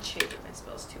 I wanted to change my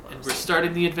spells too much. And we're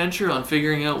starting the adventure on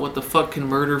figuring out what the fuck can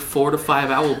murder 4 to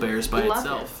 5 owl bears by Love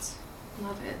itself. it.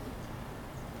 Love it.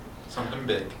 Something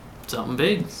big. Something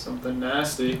big, Something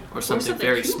nasty. or something something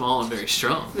very cute. small and very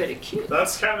strong. Very cute.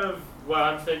 That's kind of what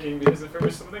I'm thinking because if it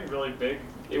was something really big,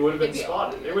 it would have been It'd be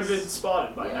spotted. It would have been obvious.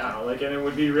 spotted by Yeah. now. Like, and it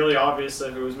would be really obvious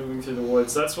that if it was moving through the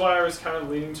woods. That's why I was kind of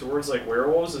leaning towards like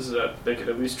werewolves, is that they could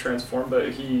at least transform. But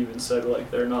he even said like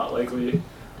they're not likely.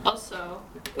 Also,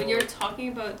 when you were talking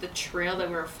about the trail that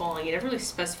we were following, you never really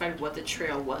specified what the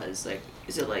trail was. Like,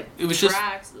 is it like It was just-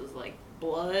 tracks? It was like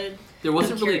blood. There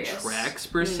wasn't I'm really curious. tracks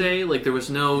per se. Like there was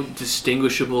no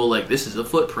distinguishable like this is a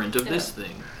footprint of this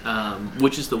thing,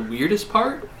 which is the weirdest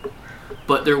part.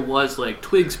 But there was like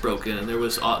twigs broken, and there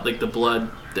was like the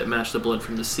blood that matched the blood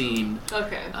from the scene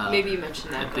Okay, maybe you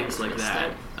mentioned that. and but things I like missed that.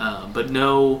 it. But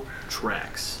no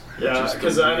tracks. which Yeah, is the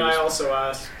because I weirdest- also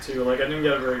asked too. Like, I didn't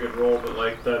get a very good roll, but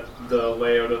like that the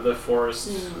layout of the forest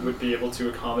would be able to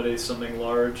accommodate something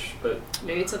large. But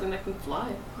Maybe it's something that can fly.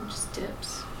 It just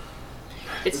dips.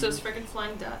 It's those freaking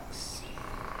flying ducks.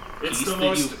 it's Geese the that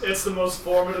most you- it's the most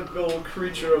formidable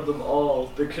creature of them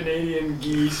all. The Canadian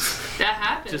geese. That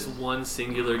happens. Just one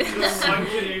singular Just goose one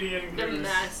Canadian They're goose.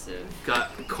 massive.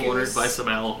 got cornered Goose. by some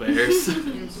owl bears.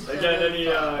 Again,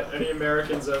 any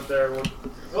Americans out there?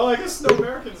 Well, I guess no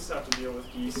Americans have to deal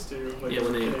with geese too. Like Yeah,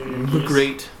 when they Canadian look geese.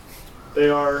 great. They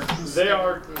are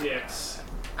dicks.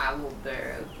 Owl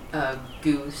bear,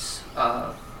 goose,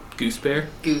 Goose bear?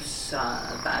 goose,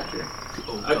 badger.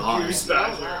 Oh A god. goose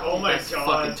badger. wow. Oh my That's fucking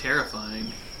god.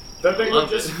 terrifying. That thing Love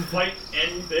would it. just fight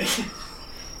anything.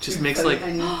 Just makes like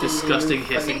Anything disgusting with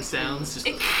hissing fighting. sounds. Just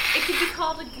It could be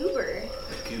called a goober.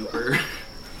 a goober.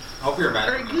 I hope you're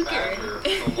imagining Or a a badger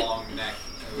with a long neck.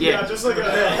 Yeah. Just like a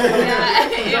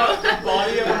Yeah. the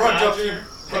body of a Runs up to badger,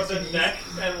 but the neck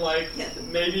and like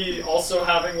maybe also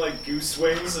having like goose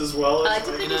wings as well. I As, like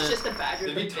to like, think it's just a badger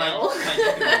They'd with be a tiny- bill. tiny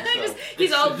Just- though.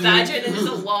 He's all badger and then there's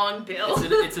a long bill.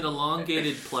 It's an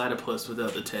elongated platypus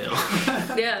without the tail.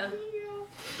 Yeah.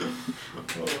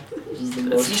 is the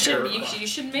most You should terrifying. you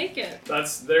should make it.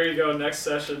 There you go. Next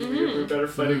session, we better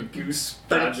fight a goose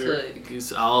But it's badger. like,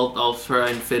 Goose, I'll try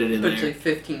and fit it in but it's there. like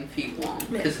 15 feet long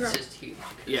because it's just huge. 'Cause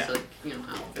Yeah. It's like, you know,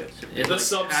 owl bears are It's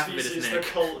The like half of it is subspecies,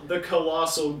 neck. the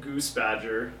colossal goose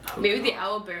badger. Oh, Maybe God. the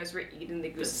owl bears were eating the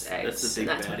goose's eggs. That's the big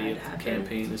and that's what baddie had of the happened.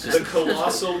 campaign. It's The just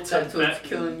colossal That's what's Tibetan.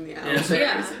 killing the owl Yeah. bears.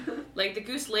 Yeah. Like, the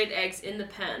goose laid eggs in the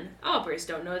pen. Owlbears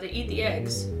don't know they eat the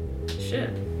eggs. Shit.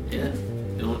 Yeah.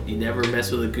 You never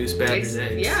mess with a goose badger's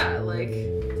eggs. Yeah, like,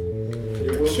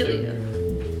 You will kill do.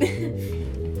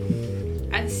 you.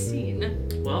 As seen.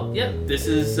 Well, yeah, this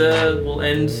is, we'll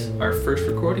end our first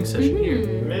recording session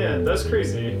here. Man, that's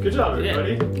crazy. Good job,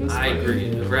 everybody. I agree.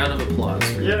 A round of applause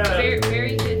for you. Yeah. Very,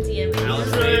 very good DM.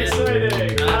 Alex This is really made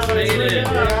it. exciting. Alex made it.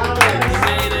 look out, Alex.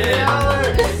 Made it.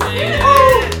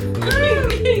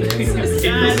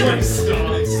 Made it.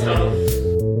 Stop.